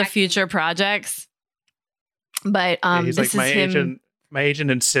know, for the future projects. But he's this like, is my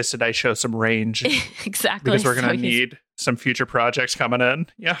agent insisted I show some range. Exactly. Because we're going to need some future projects coming in.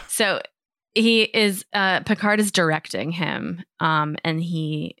 Yeah. So he is, Picard is directing him, and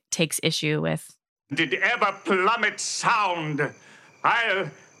he takes issue with. Did ever plummet sound?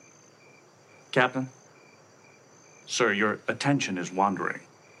 Captain? Sir, your attention is wandering.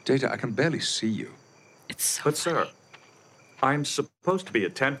 Data, I can barely see you. It's so But, funny. sir, I'm supposed to be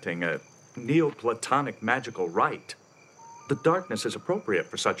attempting a Neoplatonic magical rite. The darkness is appropriate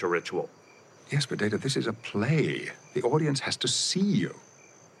for such a ritual. Yes, but Data, this is a play. The audience has to see you.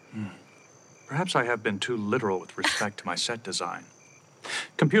 Perhaps I have been too literal with respect to my set design.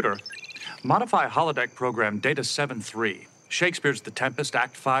 Computer, modify holodeck program Data 7-3, Shakespeare's The Tempest,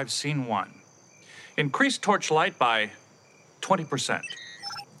 Act 5, Scene 1. Increase torchlight by 20%.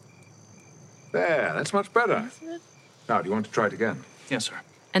 There, that's much better. Now, do you want to try it again? Yes, sir.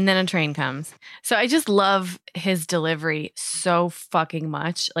 And then a train comes. So I just love his delivery so fucking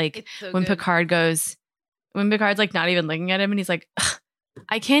much. Like when Picard goes, when Picard's like not even looking at him and he's like,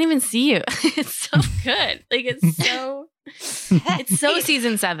 I can't even see you. It's so good. Like it's so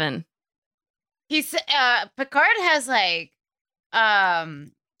season 7. He's Picard has like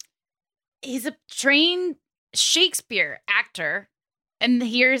he's a trained Shakespeare actor, and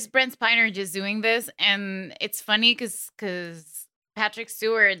here's Brent Spiner just doing this, and it's funny because Patrick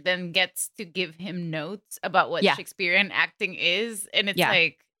Stewart then gets to give him notes about what Shakespearean acting is, and it's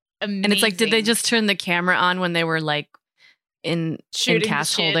like amazing. And it's like, did they just turn the camera on when they were like in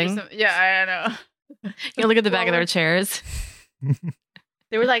cast holding? Yeah, I don't know. You look at the back of their chairs.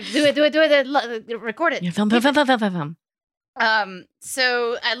 They were like, do it, record it. Yeah, film.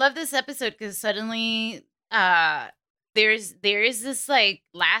 So I love this episode because suddenly there is this like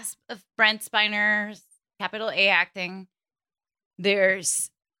last of Brent Spiner's capital A acting.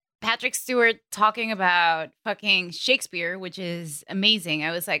 There's Patrick Stewart talking about fucking Shakespeare, which is amazing.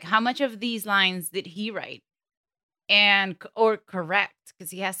 I was like, how much of these lines did he write? Or correct,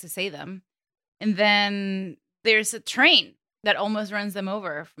 because he has to say them. And then there's a train that almost runs them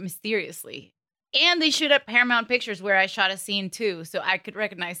over mysteriously. And they shoot up Paramount Pictures where I shot a scene too, so I could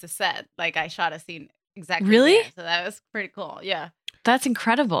recognize the set. Like I shot a scene exactly. Really? There, so that was pretty cool. Yeah. That's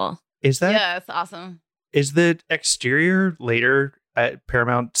incredible. Is that? Yeah, that's awesome. Is the exterior later at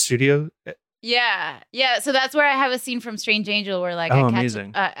Paramount Studio? Yeah. So that's where I have a scene from Strange Angel where like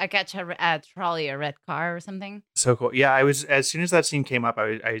I catch a trolley, a red car or something. So cool. Yeah, I was, as soon as that scene came up,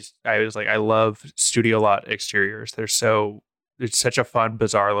 I was like, I love studio lot exteriors. It's such a fun,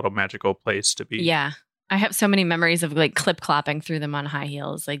 bizarre little magical place to be. Yeah. I have so many memories of like clip clopping through them on high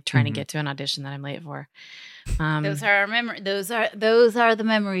heels, like trying to get to an audition that I'm late for. Those are our memories. Those are the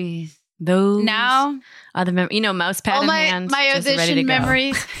memories. Those now are the mouse pad in hand. My audition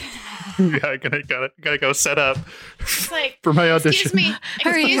memories. Yeah, I gotta go set up. It's like, for my audition.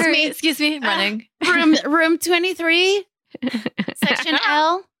 Excuse me. Running. Room 23, section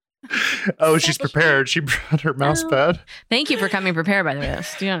L. Oh, she's prepared. She brought her mouse pad. Thank you for coming prepared, by the way.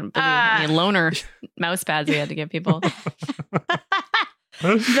 Student loaner mouse pads we had to give people.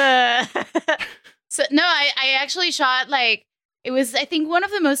 So no, I actually shot like, it was, I think, one of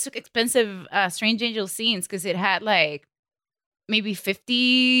the most expensive Strange Angel scenes because it had like maybe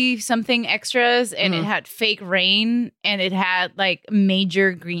 50 something extras, and it had fake rain, and it had like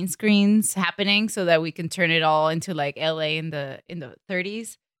major green screens happening so that we can turn it all into like LA in the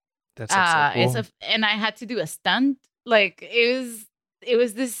 30s. That's so cool. And I had to do a stunt. Like it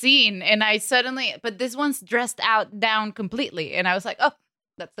was this scene, and but this one's dressed down completely, and I was like, oh,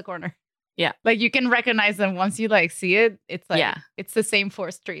 that's the corner. Yeah. Like you can recognize them once you like see it. It's like, it's the same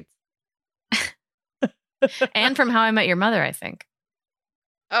 4 streets. And from How I Met Your Mother, I think.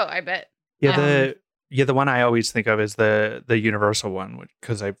 Oh, I bet. Yeah, the one I always think of is the Universal one,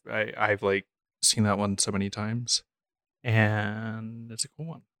 because I've like seen that one so many times, and it's a cool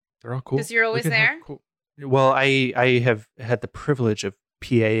one. They're all cool. Because you're always there. Cool. Well, I have had the privilege of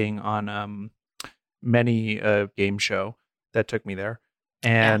PAing on many game show that took me there,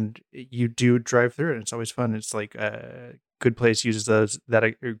 and you do drive through it, and it's always fun. It's like a good place uses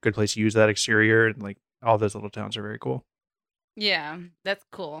good place to use that exterior, and like all those little towns are very cool. Yeah, that's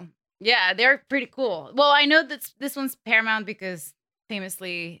cool. Yeah, they're pretty cool. Well, I know that this one's Paramount because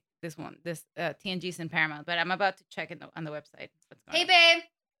famously this TNG's in Paramount, but I'm about to check it on the website. Hey, babe.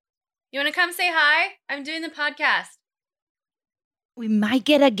 You want to come say hi? I'm doing the podcast. We might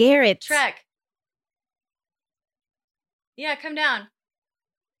get a Garrett. Trek. Yeah, come down.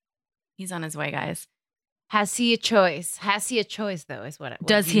 He's on his way, guys. Has he a choice? Has he a choice, though, is what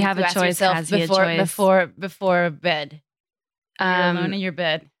does he have a choice? Has he a choice? Before bed. You're alone in your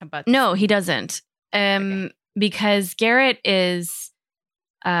bed. No, he doesn't. Because Garrett is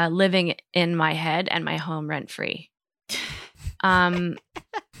living in my head and my home rent-free.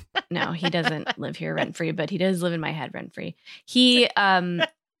 No, he doesn't live here rent-free, but he does live in my head rent-free. He is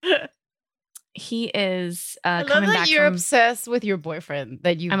I love coming that back you're from... obsessed with your boyfriend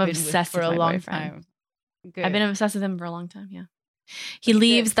that you've been obsessed with for with a my long boyfriend. time. Good. I've been obsessed with him for a long time, yeah. He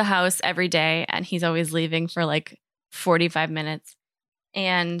leaves the house every day, and he's always leaving for like 45 minutes.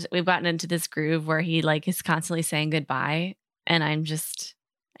 And we've gotten into this groove where he like is constantly saying goodbye, and I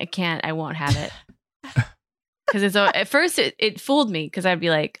won't have it. Because at first it fooled me because I'd be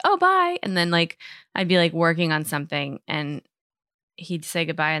like, oh, bye. And then like I'd be like working on something and he'd say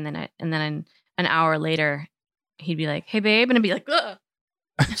goodbye. And then an hour later, he'd be like, hey, babe. And I'd be like, ugh.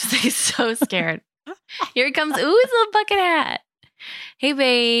 Just like so scared. Here he comes. Ooh, his little bucket hat. Hey,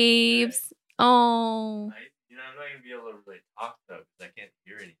 babes. Oh. I'm not going to be able to really talk though because I can't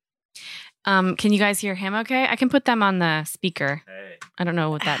hear anything. Can you guys hear him okay? I can put them on the speaker. Hey. I don't know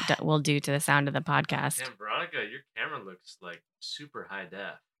what that will do to the sound of the podcast. Damn, Veronica, your camera looks like super high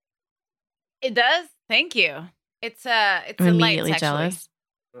def. It does? Thank you. It's I'm a light, immediately actually. jealous.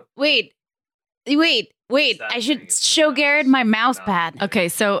 Wait. I should show Garrett my mouse pad. Okay,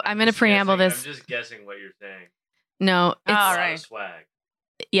 so I'm going to preamble this. I'm just guessing what you're saying. No, it's All right. Swag.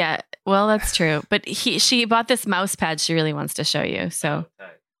 Yeah, well, that's true. But she bought this mouse pad she really wants to show you. So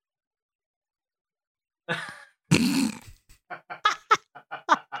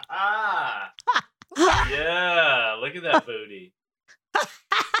yeah, look at that booty.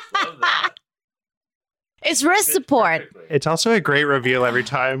 Love that. It's wrist support. It's also a great reveal every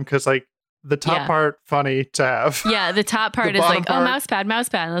time because, like, the top part funny to have. Yeah, the top part is like, oh, mouse pad. And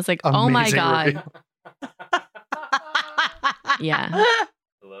I was like, oh my God. Reveal. Yeah. I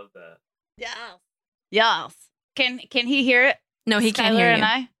love that. Yes. Can he hear it? No, he can't Skylar hear you. and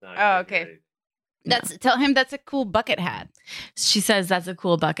I? Oh, okay. Tell him that's a cool bucket hat. She says that's a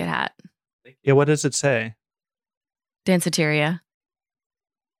cool bucket hat. Yeah, what does it say? Danceteria.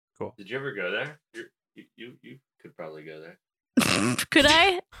 Cool. Did you ever go there? You could probably go there. Could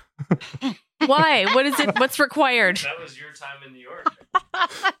I? Why? What is it? What's required? That was your time in New York.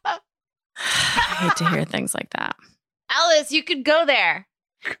 I hate to hear things like that. Alice, you could go there.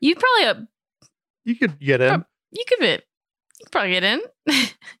 You probably You could get in. you could probably get in.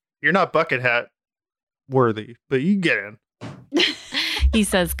 You're not bucket hat worthy, but you can get in. He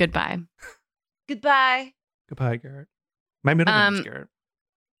says goodbye. Goodbye. Goodbye, Garrett. My middle name is Garrett.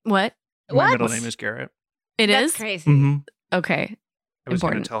 What? My middle name is Garrett. That's crazy. Mm-hmm. Okay. I was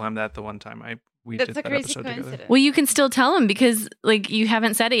going to Important. tell him that the one time we That's did a that crazy episode coincidence. together. Well, you can still tell him because like you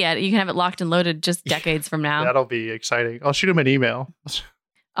haven't said it yet. You can have it locked and loaded just decades from now. That'll be exciting. I'll shoot him an email.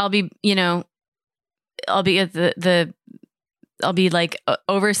 I'll be at I'll be like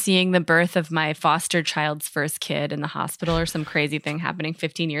overseeing the birth of my foster child's first kid in the hospital or some crazy thing happening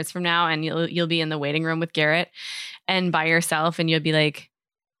 15 years from now. And you'll be in the waiting room with Garrett and by yourself. And you'll be like,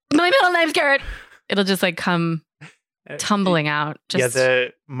 my middle name's Garrett. It'll just like come tumbling out. Just,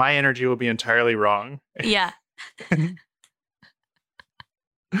 my energy will be entirely wrong. Yeah.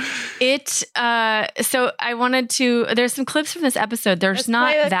 So I wanted to, there's some clips from this episode. There's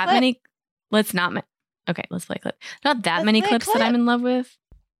not that many. Let's not. Okay, let's play a clip. Not that many clips that I'm in love with.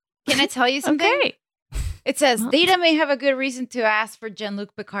 Can I tell you something? Okay. It says, Data may have a good reason to ask for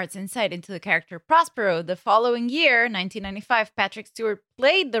Jean-Luc Picard's insight into the character Prospero. The following year, 1995, Patrick Stewart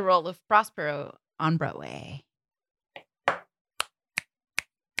played the role of Prospero on Broadway.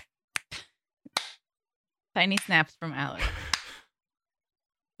 Tiny snaps from Alex.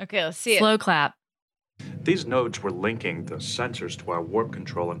 Okay, let's see Slow clap. These nodes were linking the sensors to our warp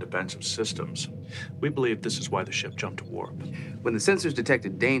control and defensive systems. We believe this is why the ship jumped to warp. When the sensors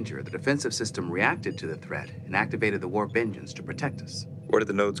detected danger, the defensive system reacted to the threat and activated the warp engines to protect us. Where did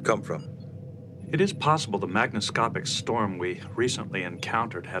the nodes come from? It is possible the magnoscopic storm we recently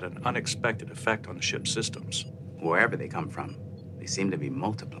encountered had an unexpected effect on the ship's systems. Wherever they come from, they seem to be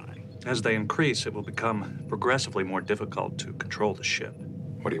multiplying. As they increase, it will become progressively more difficult to control the ship.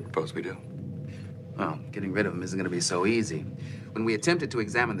 What do you propose we do? Well, getting rid of them isn't going to be so easy. When we attempted to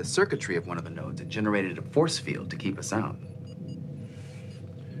examine the circuitry of one of the nodes, it generated a force field to keep us out.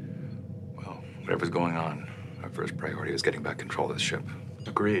 Well, whatever's going on, our first priority is getting back control of the ship.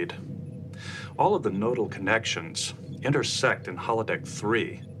 Agreed. All of the nodal connections intersect in holodeck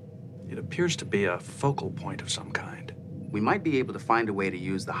 3. It appears to be a focal point of some kind. We might be able to find a way to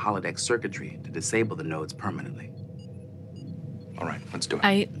use the holodeck circuitry to disable the nodes permanently. All right, let's do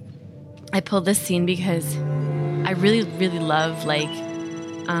it. I pulled this scene because I really, really love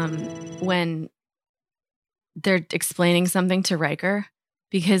when they're explaining something to Riker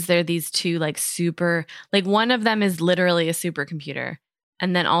because they're these two like super, like one of them is literally a supercomputer.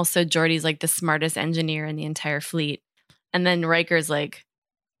 And then also Geordi's like the smartest engineer in the entire fleet. And then Riker's like,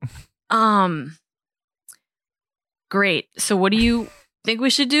 great. So what do you think we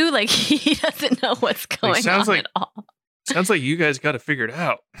should do? Like he doesn't know what's going on at all. Sounds like you guys got to figure it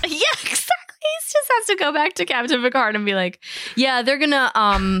out. Yeah, exactly. He just has to go back to Captain Picard and be like, yeah, they're going to,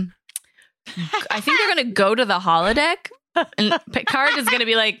 I think they're going to go to the holodeck. And Picard is going to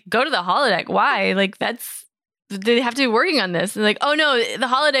be like, go to the holodeck. Why? Like they have to be working on this. And like, oh no, the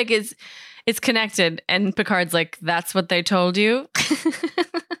holodeck it's connected. And Picard's like, that's what they told you.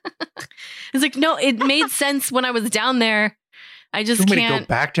 It's like, no, it made sense when I was down there. I just can't. You want me to can't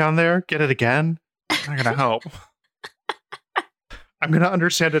go back down there? Get it again? Not going to help. I'm going to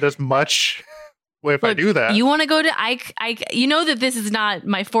understand it as much if I do that. You want to go to you know that this is not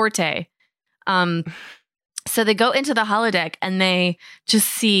my forte. So they go into the holodeck and they just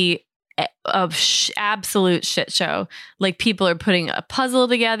see absolute shit show. Like people are putting a puzzle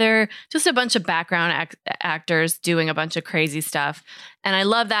together, just a bunch of background actors doing a bunch of crazy stuff. And I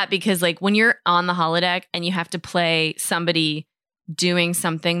love that because like when you're on the holodeck and you have to play somebody doing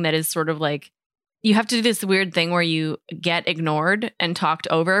something that is sort of like, you have to do this weird thing where you get ignored and talked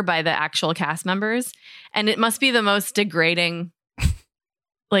over by the actual cast members. And it must be the most degrading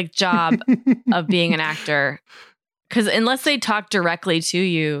like job of being an actor. Because unless they talk directly to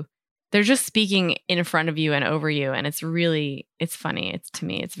you, they're just speaking in front of you and over you. And it's funny. To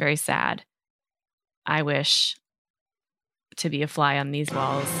me, it's very sad. I wish to be a fly on these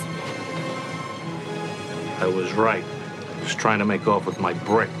walls. I was right. Just trying to make off with my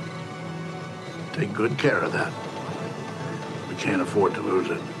brick. Take good care of that. We can't afford to lose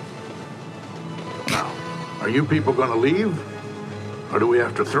it. Now, are you people going to leave? Or do we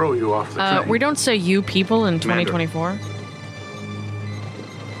have to throw you off the train? We don't say you people in 2024.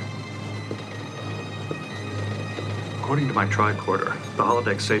 According to my tricorder, the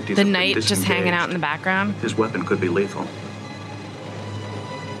holodeck safety. The knight just hanging out in the background. His weapon could be lethal.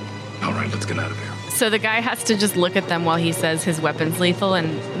 All right, let's get out of here. So the guy has to just look at them while he says his weapon's lethal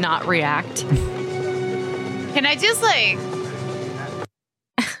and not react. Can I just like...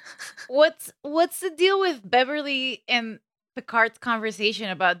 What's the deal with Beverly and Picard's conversation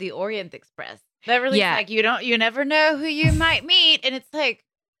about the Orient Express? Beverly's like, you never know who you might meet. And it's like,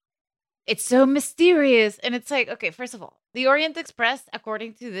 it's so mysterious. And it's like, okay, first of all, the Orient Express,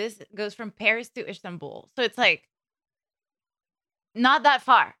 according to this, goes from Paris to Istanbul. So it's like, not that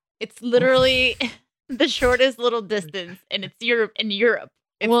far. It's literally the shortest little distance. And it's Europe.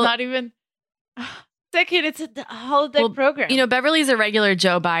 It's not even... Second, it's a holodeck program. You know, Beverly's a regular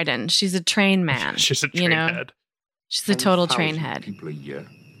Joe Biden. She's a train man. She's a train head. She's a total train head. People a year.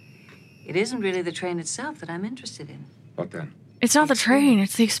 It isn't really the train itself that I'm interested in. What then? It's not the train.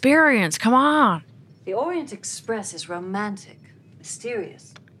 It's the experience. Come on. The Orient Express is romantic,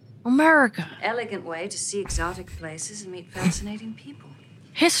 mysterious. America. An elegant way to see exotic places and meet fascinating people.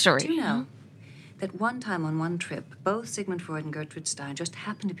 History. Do you know that one time on one trip, both Sigmund Freud and Gertrude Stein just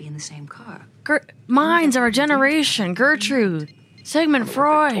happened to be in the same car? Minds are a generation. Gertrude, Sigmund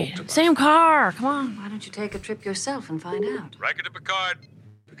Freud, same car. Come on. Why don't you take a trip yourself and find out? Riker to Picard.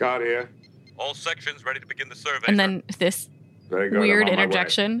 Picard here. All sections ready to begin the survey. And then this weird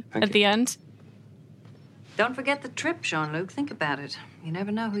interjection at the end. Don't forget the trip, Jean-Luc. Think about it. You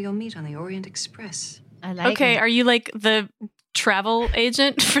never know who you'll meet on the Orient Express. I like it. Are you like the travel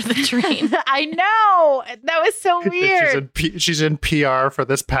agent for the train? I know. That was so weird. She's in PR for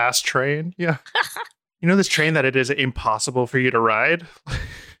this past train. Yeah. You know this train that it is impossible for you to ride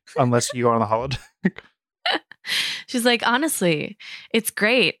unless you go on the holodeck. She's like, honestly, it's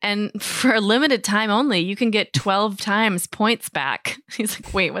great. And for a limited time only, you can get 12 times points back. He's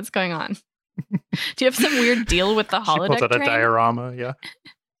like, wait, what's going on? Do you have some weird deal with the holodeck She pulls out train? a diorama, yeah.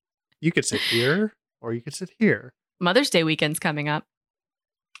 You could sit here or you could sit here. Mother's Day weekend's coming up.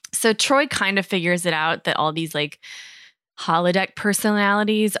 So Troy kind of figures it out that all these like holodeck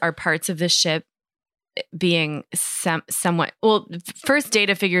personalities are parts of the ship being somewhat... Well, first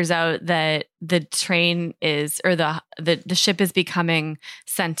Data figures out that the train is, or the ship is becoming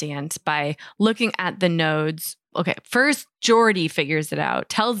sentient by looking at the nodes. Okay, first Geordi figures it out,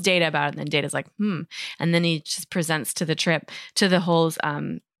 tells Data about it, and then Data's like, And then he just presents to the whole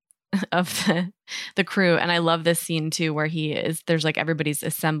of the crew. And I love this scene too, where there's like everybody's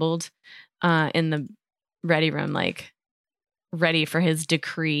assembled in the ready room, like ready for his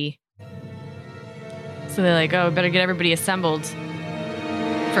decree. So they're like, better get everybody assembled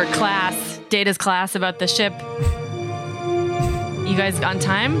for class, Data's class about the ship. You guys on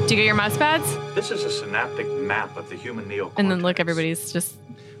time? Do you get your mouse pads? This is a synaptic map of the human neocortex. And then look, everybody's just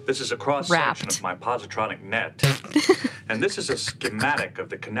This is a cross-section of my positronic net. And this is a schematic of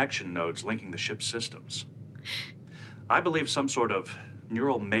the connection nodes linking the ship's systems. I believe some sort of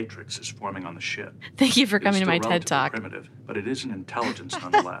neural matrix is forming on the ship. Thank you for coming to my TED Talk. Primitive, but it is an intelligence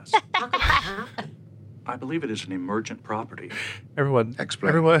nonetheless. I believe it is an emergent property. Everyone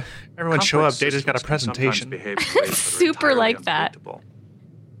show up. Data's got a presentation. Super like that.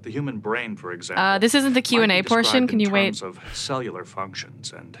 The human brain, for example. This isn't the Q&A portion. Can you wait? Of cellular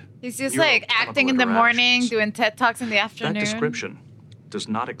functions and he's just like acting in the morning, doing TED Talks in the afternoon. That description does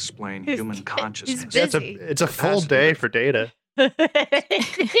not explain human consciousness. It's a full day for Data.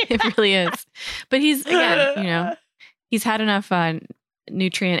 It really is. But he's, again, he's had enough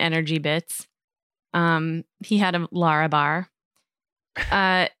nutrient energy bits. He had a Lara bar.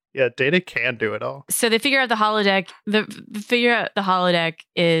 Yeah, Data can do it all. So they figure out the holodeck. The holodeck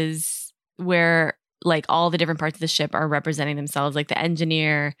is where like all the different parts of the ship are representing themselves. Like the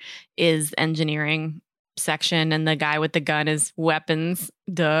engineer is engineering section and the guy with the gun is weapons.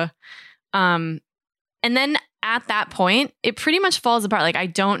 Duh. And then at that point, it pretty much falls apart. Like I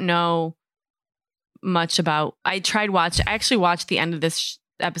don't know much about. I actually watched the end of this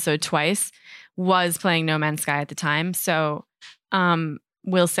episode twice. Was playing No Man's Sky at the time, so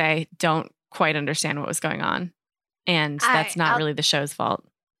will say don't quite understand what was going on, and that's not really the show's fault.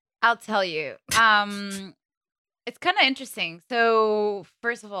 I'll tell you. It's kind of interesting. So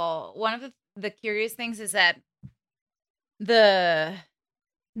first of all, one of the curious things is that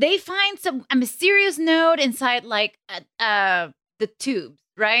they find a mysterious node inside like the tubes,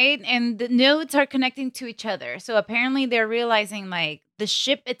 right? And the nodes are connecting to each other. So apparently they're realizing like the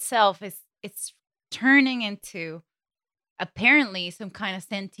ship itself it's turning into apparently some kind of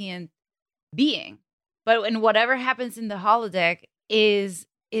sentient being. But when whatever happens in the holodeck is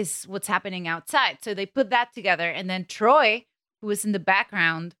what's happening outside. So they put that together, and then Troy, who was in the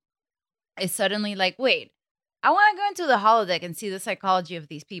background, is suddenly like, wait, I want to go into the holodeck and see the psychology of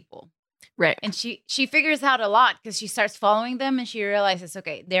these people. Right. And she figures out a lot because she starts following them and she realizes,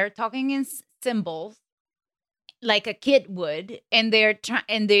 okay, they're talking in symbols like a kid would, and they're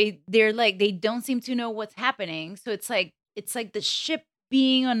like, they don't seem to know what's happening. So it's like the ship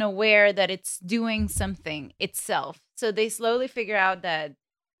being unaware that it's doing something itself. So they slowly figure out that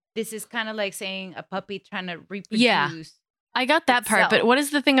this is kind of like saying a puppy trying to reproduce. Yeah, I got that part. But what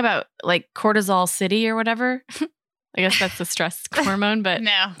is the thing about like cortisol city or whatever? I guess that's the stress hormone, but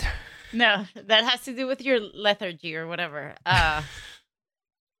no, that has to do with your lethargy or whatever.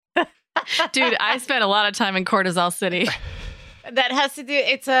 Dude, I spent a lot of time in cortisol city. That has to do.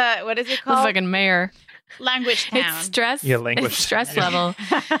 It's what is it called? The fucking mayor. Language town. It's stress. Yeah, language. It's stress level.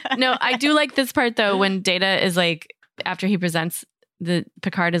 No, I do like this part though when Data is like, after he presents,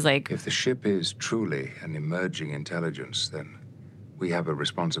 Picard is like, if the ship is truly an emerging intelligence, then we have a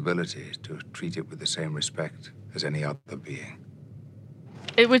responsibility to treat it with the same respect as any other being.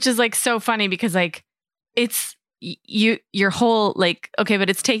 Which is like so funny because like it's your whole like, okay, but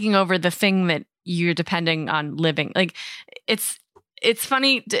it's taking over the thing that you're depending on living. Like it's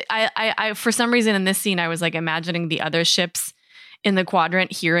funny. I for some reason in this scene I was like imagining the other ships in the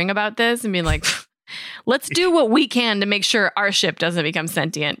quadrant hearing about this and being like, let's do what we can to make sure our ship doesn't become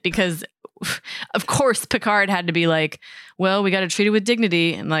sentient, because of course Picard had to be like, well, we got to treat it with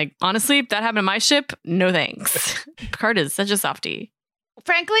dignity, and like honestly, if that happened to my ship, no thanks. Picard is such a softie.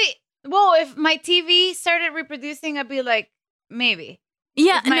 Frankly, well, if my TV started reproducing, I'd be like, maybe.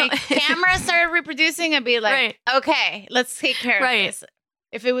 Yeah, if my camera started reproducing, I'd be like, right. Okay, let's take care of this.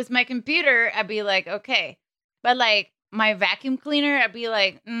 If it was my computer, I'd be like, okay. But like my vacuum cleaner, I'd be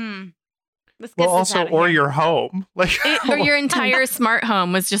like, let's get this out of or here. your home, like, or your entire smart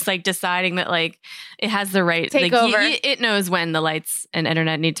home was just like deciding that like it has the right Take like over. It knows when the lights and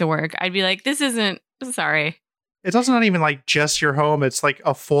internet need to work. I'd be like, this isn't. Sorry. It's also not even like just your home. It's like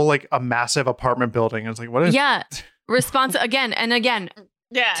a full, like a massive apartment building. It's like, what is? Yeah. Again and again.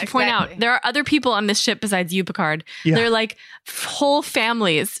 Yeah. To point out, there are other people on this ship besides you, Picard. Yeah. They're like whole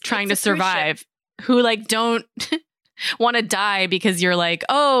families trying to survive who like don't want to die because you're like,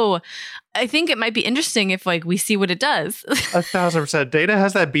 oh, I think it might be interesting if like we see what it does. 1,000%. Data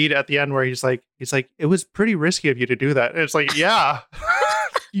has that beat at the end where he's like, it was pretty risky of you to do that. And it's like, yeah,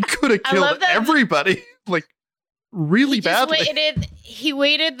 you could have killed everybody. Like, really badly. He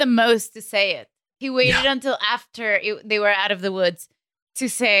waited the most to say it. He waited until after they were out of the woods to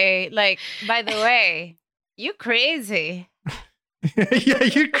say, like, by the way, you crazy. Yeah,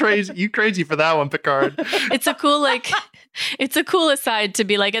 you crazy for that one, Picard. It's a cool aside to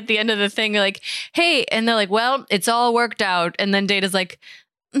be like at the end of the thing, you're like, hey, and they're like, well, it's all worked out. And then Data's like,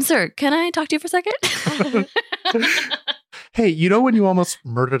 sir, can I talk to you for a second? Hey, you know when you almost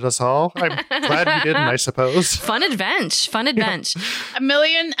murdered us all? I'm glad you didn't, I suppose. Fun adventure. A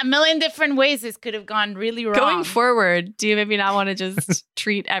million different ways this could have gone really wrong. Going forward, do you maybe not want to just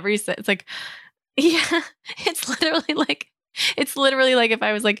treat every it's like, yeah, it's literally like if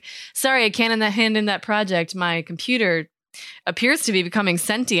I was like, sorry, I can't hand in that project. My computer appears to be becoming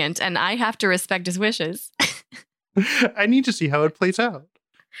sentient and I have to respect his wishes. I need to see how it plays out.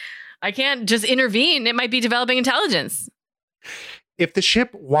 I can't just intervene. It might be developing intelligence. If the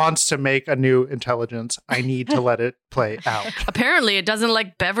ship wants to make a new intelligence, I need to let it play out. Apparently, it doesn't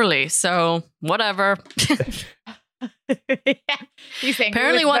like Beverly, so whatever.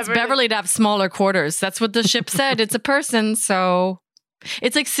 Apparently wants Beverly to have smaller quarters. That's what the ship said. It's a person, so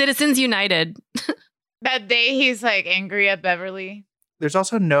it's like Citizens United. That day, he's like angry at Beverly. There's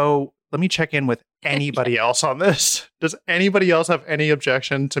also no let me check in with anybody else on this. Does anybody else have any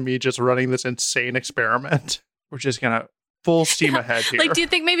objection to me just running this insane experiment? We're just going to full steam ahead here. Like, do you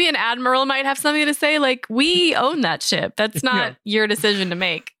think maybe an admiral might have something to say? Like, we own that ship. That's not your decision to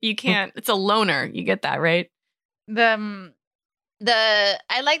make. You can't. It's a loaner. You get that, right? I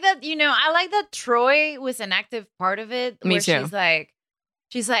like that, I like that Troy was an active part of it. Me too.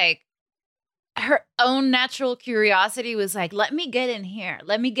 She's like, her own natural curiosity was like, let me get in here.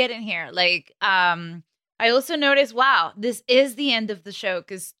 Like, I also noticed, wow, this is the end of the show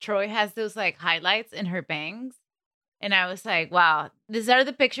because Troy has those like highlights in her bangs. And I was like, wow, these are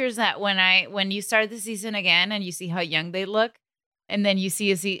the pictures that when you start the season again and you see how young they look, and then you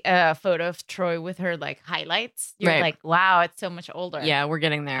see a photo of Troy with her like highlights, you're like, wow, it's so much older. Yeah, we're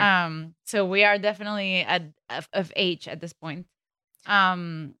getting there. So we are definitely of age at this point.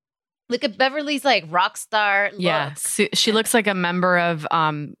 Look at Beverly's like rock star look. Yeah, she looks like a member of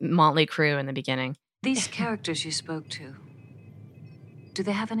Motley Crue in the beginning. These characters you spoke to, do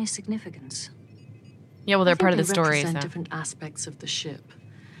they have any significance? Yeah, well, they're part of the story. They represent different aspects of the ship.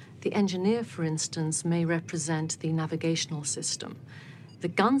 The engineer, for instance, may represent the navigational system. The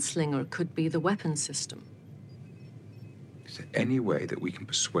gunslinger could be the weapon system. Is there any way that we can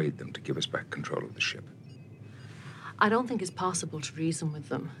persuade them to give us back control of the ship? I don't think it's possible to reason with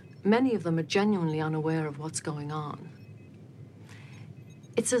them. Many of them are genuinely unaware of what's going on.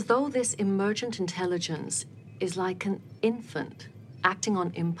 It's as though this emergent intelligence is like an infant, acting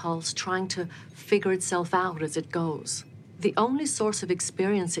on impulse, trying to figure itself out as it goes. The only source of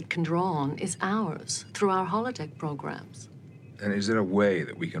experience it can draw on is ours, through our holodeck programs. And is there a way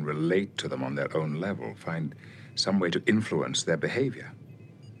that we can relate to them on their own level, find some way to influence their behavior?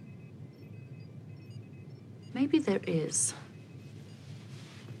 Maybe there is.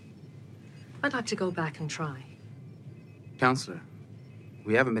 I'd like to go back and try. Counselor,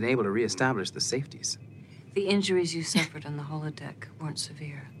 we haven't been able to reestablish the safeties. The injuries you suffered on the holodeck weren't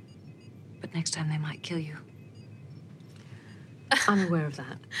severe, but next time they might kill you. I'm aware of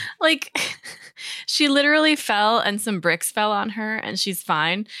that. Like, she literally fell and some bricks fell on her and she's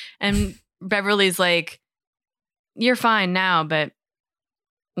fine. And Beverly's like, you're fine now, but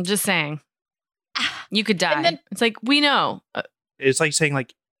I'm just saying, you could die. It's like, we know. It's like saying,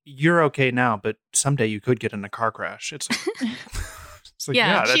 like, you're okay now, but someday you could get in a car crash. It's like,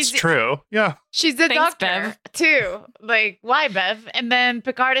 yeah, that's true. Yeah. She's a doctor, Bev. Too. Like, why, Bev? And then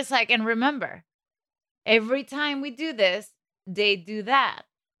Picard is like, and remember, every time we do this, they do that.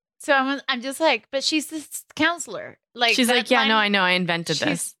 So I'm just like, but she's this counselor. Like, she's like, yeah, no, I know. I invented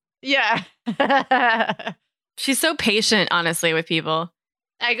this. Yeah. She's so patient, honestly, with people.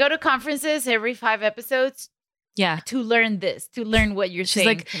 I go to conferences every 5 episodes. Yeah. To learn this, to learn what you're saying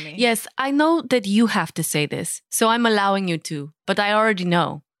like, to me. Yes, I know that you have to say this, so I'm allowing you to, but I already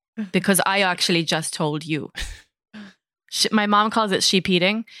know because I actually just told you. My mom calls it sheep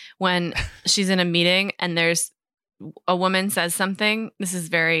eating when she's in a meeting and there's a woman says something. This is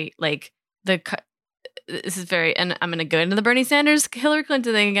very and I'm going to go into the Bernie Sanders, Hillary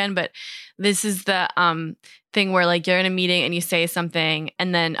Clinton thing again, but this is the thing where like you're in a meeting and you say something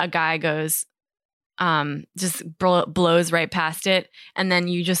and then a guy goes, just blows right past it. And then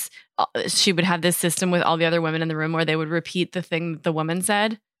she would have this system with all the other women in the room where they would repeat the thing that the woman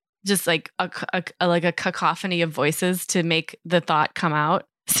said, just like a cacophony of voices to make the thought come out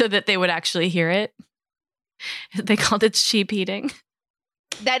so that they would actually hear it. They called it sheep eating.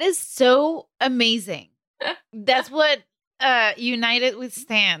 That is so amazing. That's what United We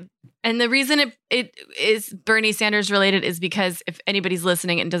Stand. And the reason it is Bernie Sanders related is because if anybody's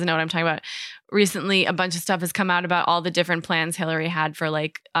listening and doesn't know what I'm talking about, recently a bunch of stuff has come out about all the different plans Hillary had for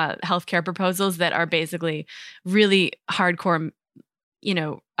like healthcare proposals that are basically really hardcore,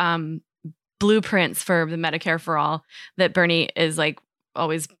 blueprints for the Medicare for All that Bernie is like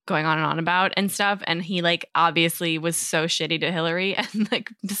always going on and on about and stuff. And he like obviously was so shitty to Hillary and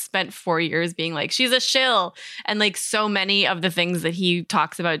like spent 4 years being like, she's a shill. And like so many of the things that he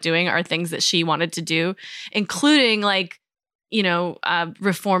talks about doing are things that she wanted to do, including like,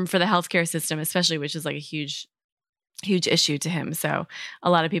 reform for the healthcare system, especially, which is like a huge issue to him. So a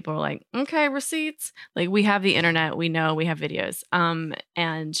lot of people are like, okay, receipts. Like we have the internet, we know, we have videos.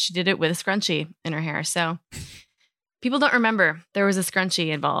 And she did it with a scrunchie in her hair. So people don't remember there was a scrunchie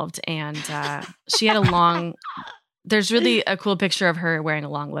involved, and she had a long. There's really a cool picture of her wearing a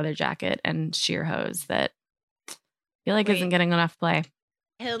long leather jacket and sheer hose that I feel like isn't getting enough play.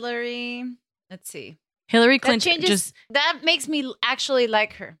 Hillary, let's see. Hillary Clinton that makes me actually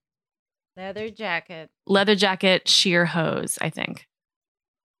like her. Leather jacket, sheer hose, I think.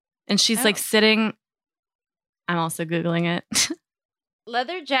 And she's like sitting. I'm also Googling it.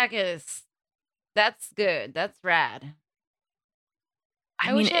 leather jackets. That's good. That's rad.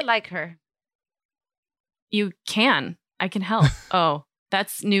 I wish I like her. You can. I can help. Oh,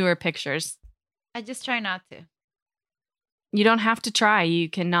 that's newer pictures. I just try not to. You don't have to try. You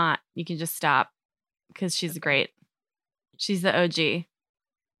cannot. You can just stop because she's great. She's the OG.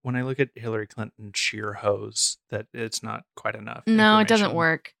 When I look at Hillary Clinton's sheer hose, that it's not quite enough. No, it doesn't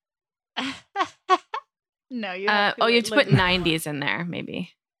work. No, you have to you have to put 90s in there,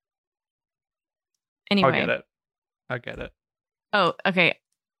 maybe. Anyway. I'll get it. Oh, okay.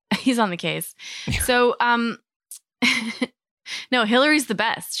 He's on the case. So, no, Hillary's the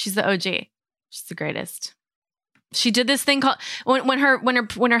best. She's the OG. She's the greatest. She did this thing called when her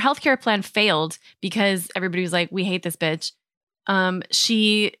healthcare plan failed because everybody was like, "We hate this bitch."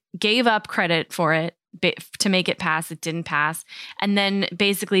 She gave up credit for it to make it pass. It didn't pass, and then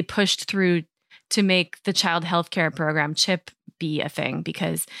basically pushed through to make the child healthcare program CHIP be a thing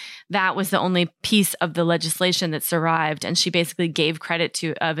because that was the only piece of the legislation that survived. And she basically gave credit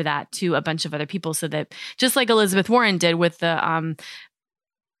to a bunch of other people so that just like Elizabeth Warren did with the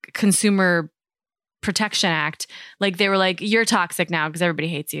Consumer Protection Act, like they were like, you're toxic now because everybody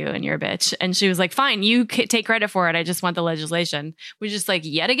hates you and you're a bitch. And she was like, fine, you take credit for it. I just want the legislation. We just like,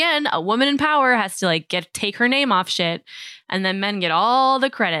 yet again, a woman in power has to like take her name off shit. And then men get all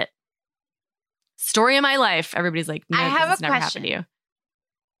the credit. Story of my life. Everybody's like, no, I have this a never question happened to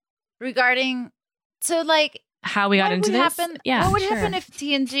you. Regarding, so like, how we got into this? What would happen if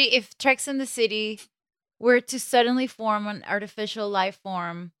if Treks in the City were to suddenly form an artificial life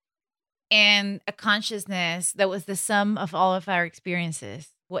form and a consciousness that was the sum of all of our experiences?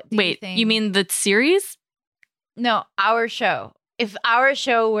 What do you think? You mean the series? No, our show. If our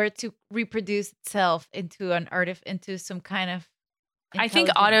show were to reproduce itself into some kind of I think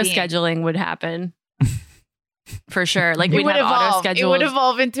auto scheduling would happen for sure. Like we'd have auto schedules. It would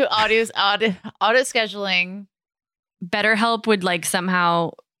evolve into auto scheduling. BetterHelp would like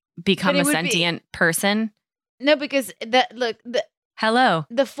somehow become a sentient person. No, because hello,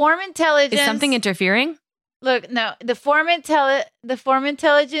 the form intelligence is something interfering. Look, no, the form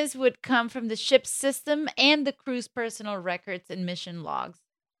intelligence would come from the ship's system and the crew's personal records and mission logs.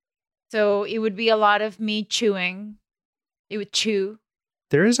 So it would be a lot of me chewing. It would chew.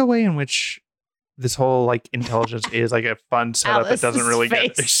 There is a way in which this whole like intelligence is like a fun setup that doesn't really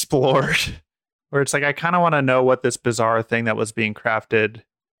get explored. Where it's like, I kind of want to know what this bizarre thing that was being crafted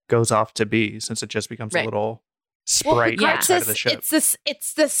goes off to be, since it just becomes a little sprite outside of the ship.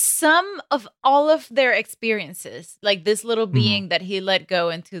 It's the sum of all of their experiences. Like this little being that he let go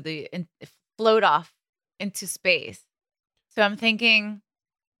and float off into space. So I'm thinking,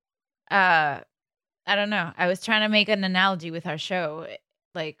 I don't know. I was trying to make an analogy with our show.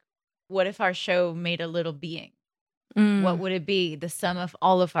 Like, what if our show made a little being? What would it be? The sum of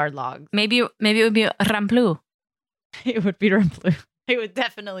all of our logs. Maybe it would be Ramplu. It would be Ramplu. It would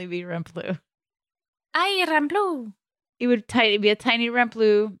definitely be Ramplu. Ay, Ramplu. It would be a tiny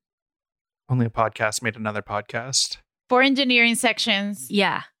Ramplu. Only a podcast made another podcast. 4 engineering sections.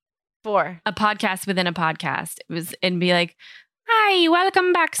 Yeah. 4. A podcast within a podcast. It'd be like, hi,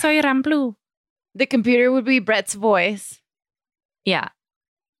 welcome back, soy Ramplu. The computer would be Brett's voice. Yeah.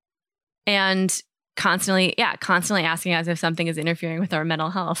 And constantly asking us if something is interfering with our mental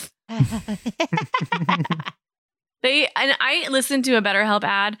health. I listened to a BetterHelp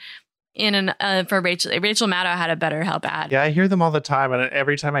ad for Rachel. Rachel Maddow had a BetterHelp ad. Yeah, I hear them all the time, and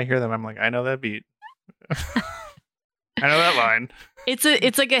every time I hear them, I'm like, I know that beat. I know that line.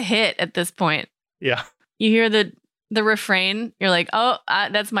 It's like a hit at this point. Yeah. You hear the refrain, you're like, oh,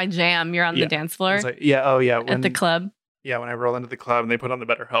 that's my jam. You're on the dance floor. Like, at the club. Yeah, when I roll into the club and they put on the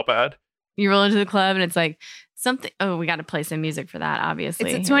BetterHelp ad. You roll into the club and it's like something. Oh, we got to play some music for that,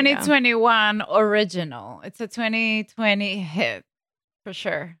 obviously. It's a 2021 original. It's a 2020 hit for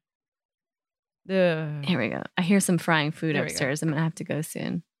sure. Here we go. I hear some frying food upstairs. I'm going to have to go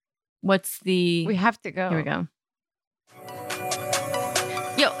soon. We have to go. Here we go.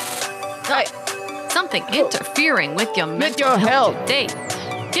 Yo. Something interfering with your mental health today.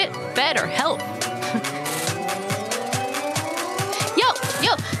 Get BetterHelp.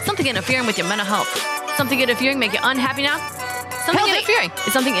 Yo, something interfering with your mental health. Something interfering, make you unhappy now? Something interfering.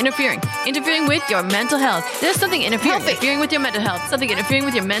 Is something interfering with your mental health. There's something interfering with your mental health. Something interfering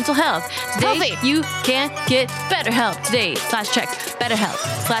with your mental health. Today, you can get BetterHelp. Today, /Treks, BetterHelp,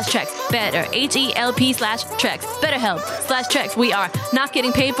 /Treks, better, HELP/Treks, BetterHelp, /Treks. We are not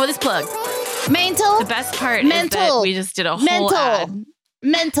getting paid for this plug. The best part is that we just did a whole ad.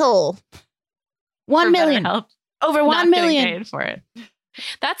 Mental. 1 million. Over 1 million. Paid for it.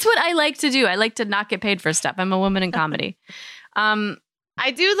 That's what I like to do. I like to not get paid for stuff. I'm a woman in comedy.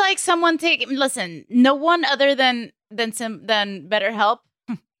 I do like someone taking. Listen, no one other than BetterHelp.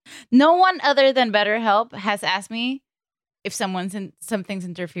 No one other than BetterHelp has asked me if something's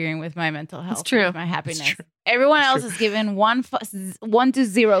interfering with my mental health. It's true. With my happiness. Everyone else is given 1 to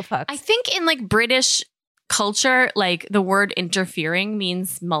 0 fucks. I think in like British culture, like the word interfering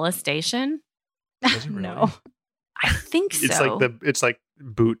means molestation. Does it really? No. I think so. It's like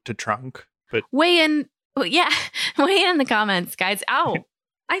boot to trunk, but weigh in in the comments, guys. Ow.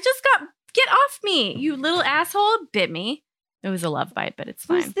 Get off me, you little asshole. Bit me. It was a love bite, but it's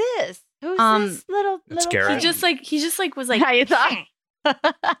fine. Who's this? Who's this little Garrett. He just was like, how you thought?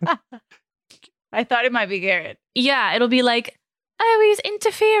 I thought it might be Garrett. Yeah, it'll be like, oh, he's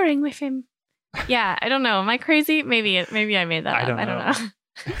interfering with him. Yeah, I don't know. Am I crazy? Maybe I made that up. I don't know.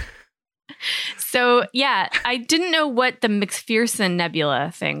 So, yeah, I didn't know what the McPherson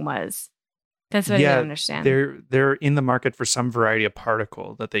Nebula thing was. That's what I didn't understand. They're in the market for some variety of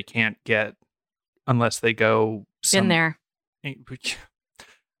particle that they can't get unless they go unless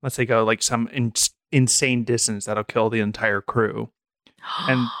they go like some insane distance that'll kill the entire crew.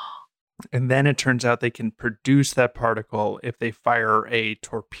 And then it turns out they can produce that particle if they fire a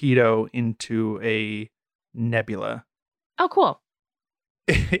torpedo into a nebula. Oh, cool.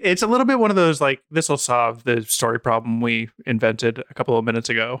 It's a little bit one of those, like, this will solve the story problem we invented a couple of minutes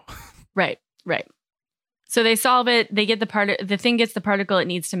ago. Right. So they solve it. They get the thing gets the particle it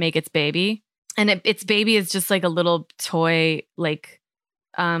needs to make its baby. And its baby is just like a little toy, like,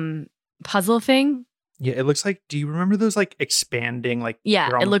 puzzle thing. Yeah, it looks like, do you remember those like expanding, like... Yeah,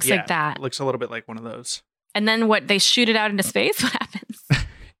 it looks like that. It looks a little bit like one of those. And then they shoot it out into space? What happens?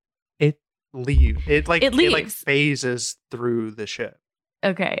 It leaves. It leaves. It like phases through the ship.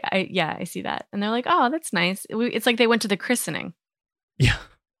 Okay, I see that. And they're like, oh, that's nice. It's like they went to the christening. Yeah.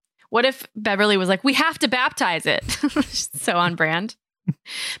 What if Beverly was like, we have to baptize it? So on brand.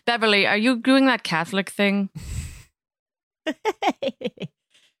 Beverly, are you doing that Catholic thing?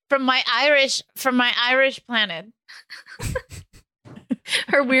 From my Irish planet.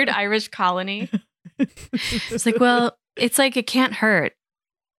 Her weird Irish colony. It's like, well, it's like it can't hurt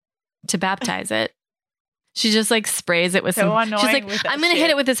to baptize it. She just like sprays it with so some. She's like, I'm going to hit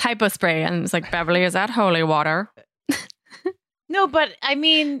it with this hypo spray. And it's like, Beverly, is that holy water? No, but I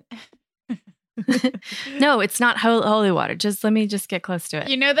mean. No, it's not holy water. Let me get close to it.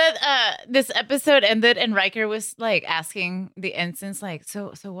 You know that this episode ended and Riker was like asking the ensigns, like,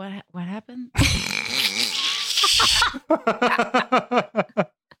 so what happened?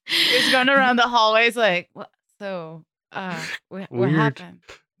 He was going around the hallways like, what? So what happened?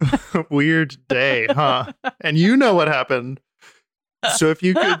 Weird day, huh? And you know what happened. So if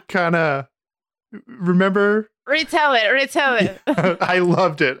you could kind of remember. Retell it. I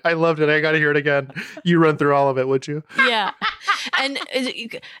loved it. I got to hear it again. You run through all of it, would you? Yeah. And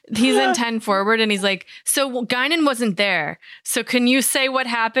he's in 10 forward and he's like, so Guinan wasn't there. So can you say what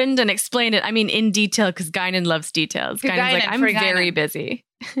happened and explain it? I mean, in detail, because Guinan loves details. Guinan's like, I'm very busy.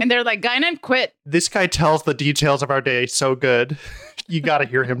 And they're like, Guinan quit. This guy tells the details of our day so good. You got to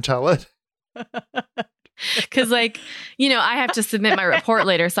hear him tell it. Because, like, you know, I have to submit my report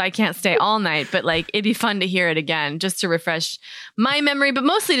later, so I can't stay all night. But, like, it'd be fun to hear it again just to refresh my memory, but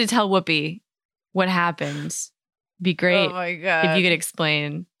mostly to tell Whoopi what happened. Be great. Oh, my God. If you could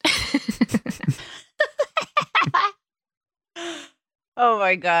explain. Oh,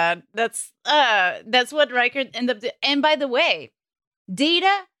 my God. That's what Riker ended up doing. And by the way,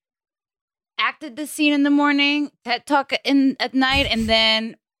 Data acted the scene in the morning, TED Talk at night, and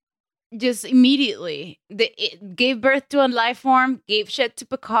then just immediately it gave birth to a life form, gave shit to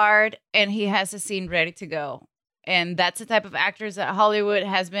Picard, and he has a scene ready to go. And that's the type of actors that Hollywood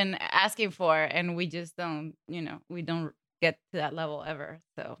has been asking for, and we just don't, we don't get to that level ever.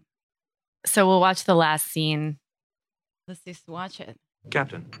 So we'll watch the last scene. Let's just watch it.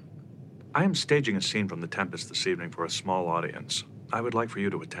 Captain, I am staging a scene from The Tempest this evening for a small audience. I would like for you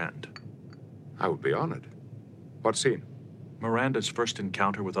to attend. I would be honored. What scene? Miranda's first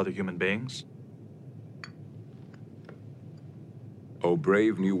encounter with other human beings. Oh,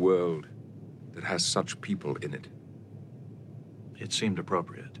 brave new world that has such people in it. It seemed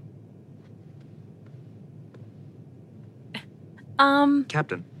appropriate.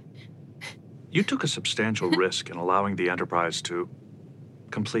 Captain, you took a substantial risk in allowing the Enterprise to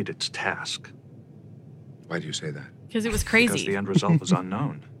complete its task. Why do you say that? Because it was crazy. Because the end result was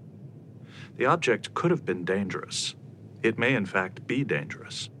unknown. The object could have been dangerous. It may, in fact, be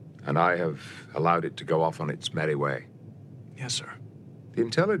dangerous. And I have allowed it to go off on its merry way. Yes, sir. The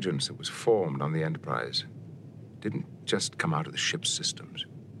intelligence that was formed on the Enterprise didn't just come out of the ship's systems.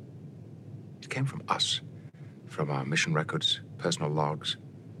 It came from us, from our mission records, personal logs.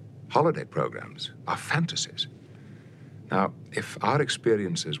 Holodeck programs are fantasies. Now, if our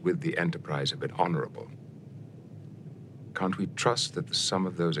experiences with the Enterprise have been honorable, can't we trust that the sum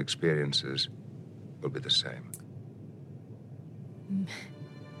of those experiences will be the same?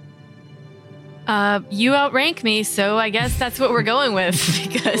 You outrank me, so I guess that's what we're going with.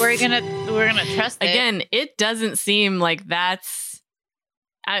 Because we're gonna trust it. Again, it doesn't seem like that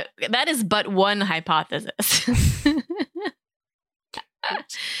is but one hypothesis.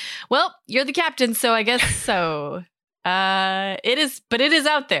 Well, you're the captain, so I guess so. It is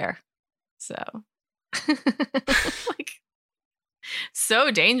out there. So like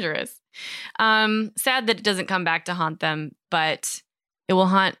so dangerous. Sad that it doesn't come back to haunt them, but it will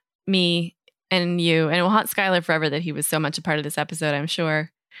haunt me and you, and it will haunt Skylar forever that he was so much a part of this episode, I'm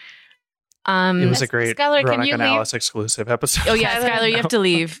sure. It was a great Skylar, Veronica and Alice exclusive episode. Oh yeah, Skylar, you have to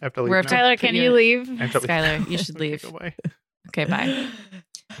leave. I have to leave. Skylar, can you leave? Skylar, you should leave. Okay, bye.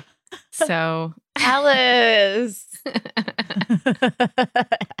 So, Alice.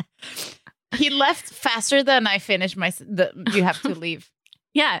 He left faster than I finished you have to leave.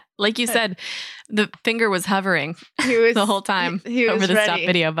 Yeah, like you said, the finger was hovering the whole time over the stop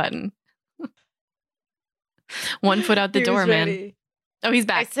video button. 1 foot out the door, man. Ready. Oh, he's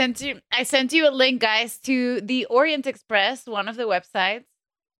back. I sent you a link, guys, to the Orient Express, one of the websites.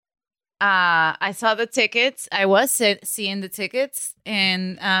 I saw the tickets. I was seeing the tickets,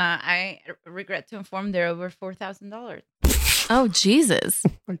 and I regret to inform they're over $4,000. Oh, Jesus.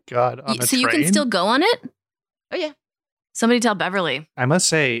 Oh, my God. So you can still go on it? Oh, yeah. Somebody tell Beverly. I must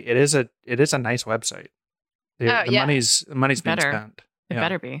say, it is a nice website. The money's being spent. It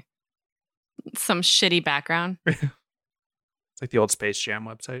better be. Some shitty background. It's like the old Space Jam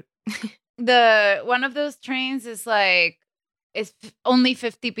website. One of those trains is only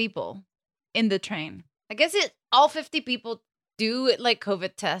 50 people in the train. I guess all 50 people do like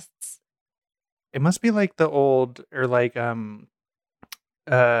COVID tests. It must be like the old, or like what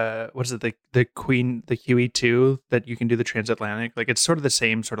is it, the Queen, the QE2 that you can do the transatlantic. Like it's sort of the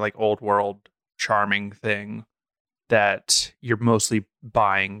same sort of like old world charming thing that you're mostly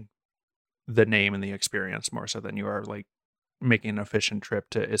buying the name and the experience more so than you are like making an efficient trip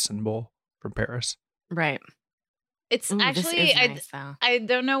to Istanbul from Paris. Right. It's actually, I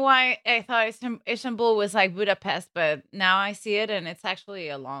don't know why I thought Istanbul was like Budapest, but now I see it and it's actually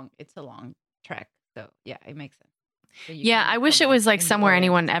a long trek. So yeah, it makes sense. So yeah, I wish it was like somewhere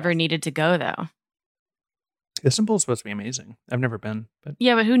anyone ever needed to go though. Istanbul's supposed to be amazing. I've never been, but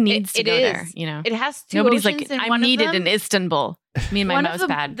yeah, but who needs to go there? You know, it has two. Nobody's oceans like, and I needed in Istanbul. Me and my mouse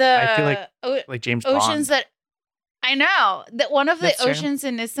pad. I feel like James oceans Bond. that I know that one of the That's true. oceans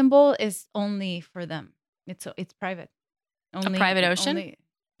in Istanbul is only for them. It's private. Only, a private ocean.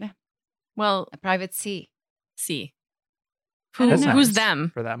 Yeah. Well, a private sea. That's Who's nice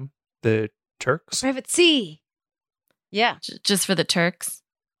them? For them, the Turks. Private sea. Yeah. Just for the Turks.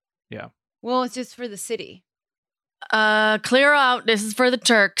 Yeah. Well, it's just for the city. Clear out. This is for the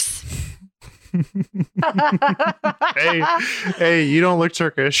Turks. Hey, you don't look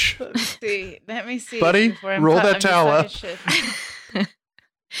Turkish. Let me see. Buddy, roll that towel up.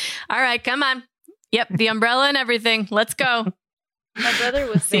 All right, come on. Yep, the umbrella and everything. Let's go. My brother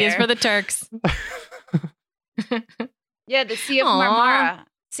was C there. is for the Turks. Yeah, the Sea of Aww. Marmara.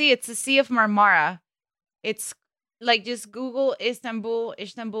 See, it's the Sea of Marmara. It's like just Google Istanbul,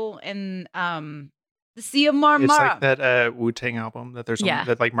 and the Sea of Marmara. It's like that Wu-Tang album that there's only,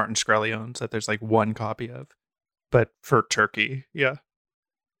 that like Martin Shkreli owns, that there's like one copy of, but for Turkey. Yeah.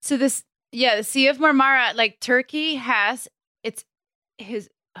 So the Sea of Marmara, like Turkey has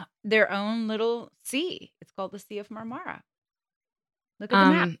their own little sea. It's called the Sea of Marmara. Look at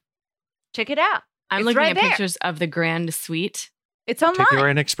the map. Check it out. I'm looking at pictures of the Grand Suite. It's online. Take the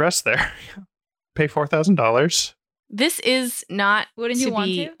Orient Express there. Pay $4,000. This is not. Wouldn't you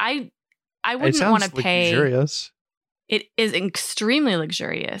want to? I wouldn't want to pay. Luxurious. It is extremely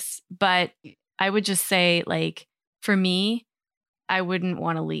luxurious, but I would just say, like, for me, I wouldn't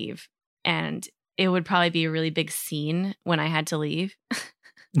want to leave, and it would probably be a really big scene when I had to leave.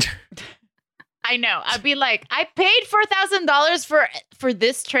 I know. I'd be like, I paid $4,000 for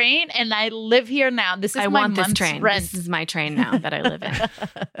this train, and I live here now. This is I my want this month's train. rent. This is my train now that I live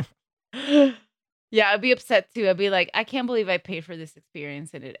in. Yeah, I'd be upset too. I'd be like, I can't believe I paid for this experience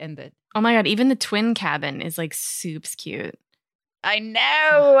and it ended. Oh my God, even the twin cabin is like soups cute. I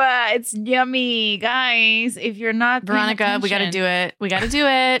know. It's yummy, guys. If you're not Veronica, we got to do it. We got to do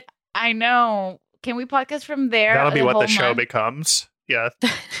it. I know. Can we podcast from there? That'll be what the show becomes. Yeah.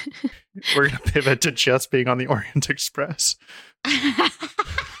 We're going to pivot to just being on the Orient Express.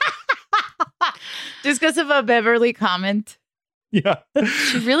 Just because of a Beverly comment. Yeah.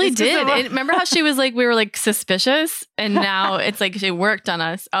 She really did. Remember how she was like, we were like suspicious, and now it's like she worked on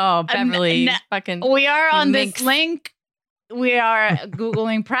us. Oh, Beverly, fucking. We are on this link. We are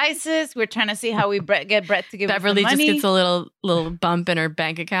Googling prices. We're trying to see how we get Brett to give Beverly us the money. just gets a little bump in her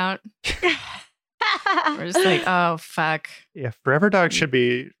bank account. We're just like, oh, fuck. Yeah, Forever Dog should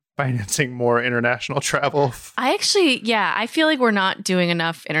be financing more international travel. I feel like we're not doing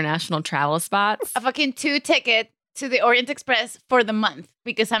enough international travel spots. A fucking 2 ticket to the Orient Express for the month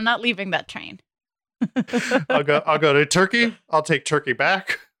because I'm not leaving that train. I'll go to Turkey. I'll take Turkey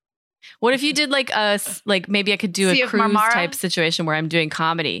back. What if you did like maybe I could do a cruise type situation where I'm doing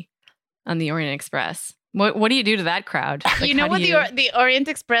comedy on the Orient Express. What do you do to that crowd? Like, you know what the Orient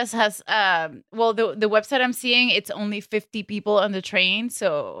Express has? The website I'm seeing, it's only 50 people on the train.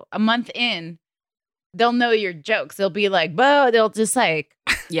 So a month in, they'll know your jokes. They'll be like, "Bo," they'll just like,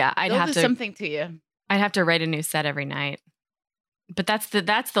 yeah, I'd have to do something to you. I'd have to write a new set every night. But that's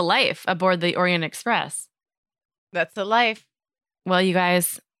the life aboard the Orient Express. That's the life. Well, you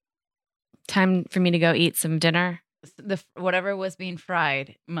guys, time for me to go eat some dinner. Whatever was being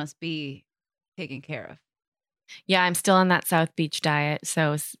fried must be taken care of. Yeah, I'm still on that South Beach diet.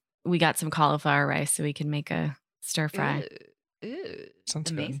 So we got some cauliflower rice so we can make a stir fry. Ooh,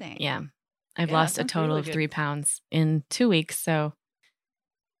 sounds amazing. Good. Yeah. I've lost a total of 3 pounds in 2 weeks. So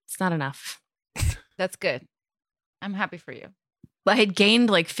it's not enough. That's good. I'm happy for you. I had gained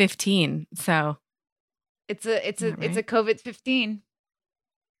like 15. So it's a COVID-15.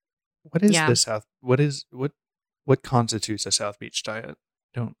 What is the South? What constitutes a South Beach diet?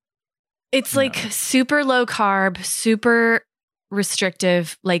 It's like super low carb, super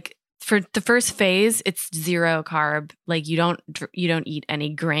restrictive. Like for the first phase, it's 0 carb. Like you don't eat any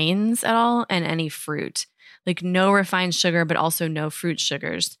grains at all and any fruit. Like no refined sugar, but also no fruit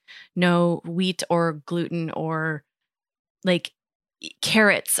sugars, no wheat or gluten, or like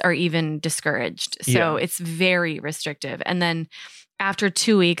carrots are even discouraged. So it's very restrictive. And then after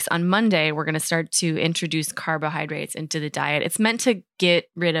 2 weeks, on Monday, we're going to start to introduce carbohydrates into the diet. It's meant to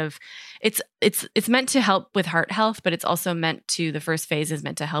get rid of, it's meant to help with heart health, but it's also meant to, the first phase is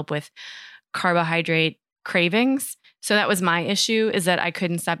meant to help with carbohydrate cravings. So that was my issue, is that I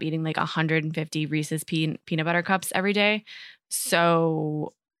couldn't stop eating like 150 Reese's peanut butter cups every day.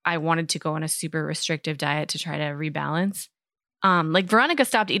 So I wanted to go on a super restrictive diet to try to rebalance. Like Veronica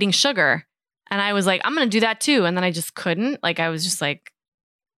stopped eating sugar. And I was like, I'm going to do that too. And then I just couldn't. Like, I was just like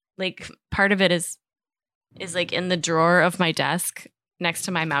part of it is like in the drawer of my desk next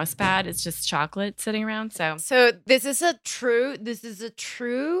to my mouse pad. It's just chocolate sitting around. So this is a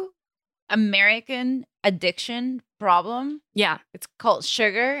true American addiction problem. Yeah. It's called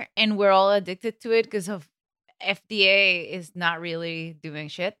sugar. And we're all addicted to it because of FDA is not really doing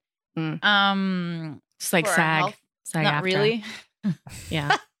shit. Just like SAG. Not really.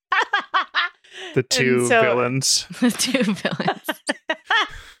 Yeah. The two villains. The 2 villains.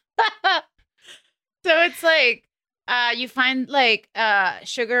 So it's like you find like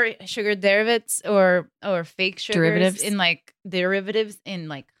sugar derivatives or fake sugars derivatives in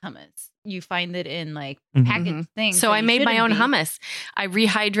like hummus. You find it in like packaged things. So I made my own hummus. I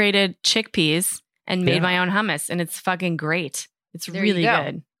rehydrated chickpeas and made my own hummus, and it's fucking great. It's really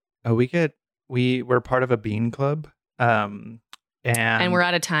good. Oh, we're part of a bean club. And we're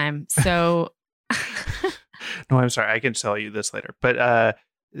out of time. So no, I'm sorry. I can tell you this later. But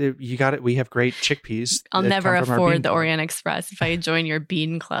you got it. We have great chickpeas. I'll never afford the Orient Express if I join your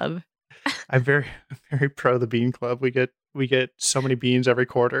bean club. I'm very, very pro the bean club. We get so many beans every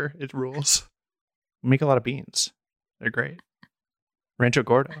quarter. It rules. We make a lot of beans. They're great. Rancho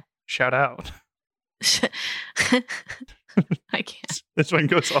Gordo. Shout out. I can't. This one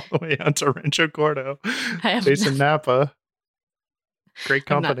goes all the way out to Rancho Gordo, based in Napa. Great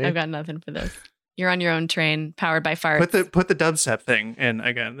company. I've got nothing for this. You're on your own train, powered by farts. Put the dubstep thing in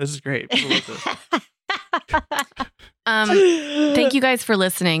again. This is great. Thank you guys for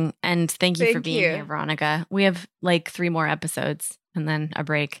listening, and thank you for being here, Veronica. We have like 3 more episodes, and then a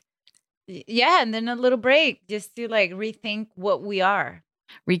break. Yeah, and then a little break just to like rethink what we are,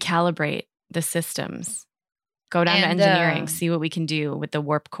 recalibrate the systems, go down to engineering, see what we can do with the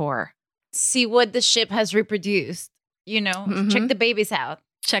warp core, see what the ship has reproduced. Check the babies out.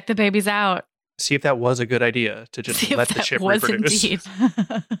 Check the babies out. See if that was a good idea to just let the ship reproduce. Indeed.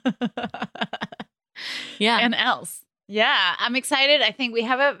 Yeah. And else. Yeah, I'm excited. I think we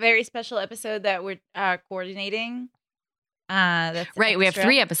have a very special episode that we're coordinating. That's right. We have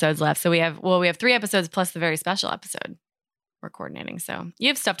 3 episodes left. So we have 3 episodes plus the very special episode we're coordinating. So you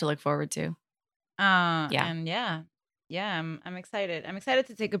have stuff to look forward to. And I'm excited. I'm excited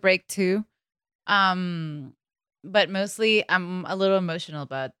to take a break too. But mostly, I'm a little emotional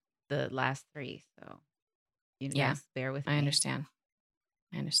about the last 3. So, guys, bear with me. I understand.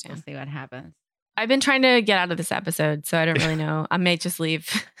 We'll see what happens. I've been trying to get out of this episode, so I don't really know. I may just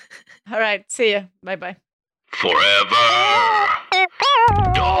leave. All right. See ya. Bye-bye. Forever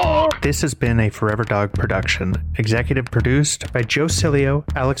Dog. This has been a Forever Dog production, executive produced by Joe Cilio,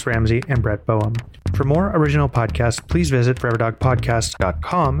 Alex Ramsey, and Brett Boehm. For more original podcasts, please visit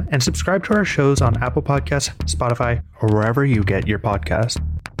foreverdogpodcast.com and subscribe to our shows on Apple Podcasts, Spotify, or wherever you get your podcasts.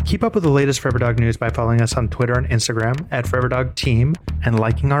 Keep up with the latest Forever Dog news by following us on Twitter and Instagram at Forever Dog Team and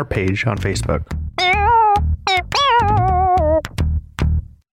liking our page on Facebook.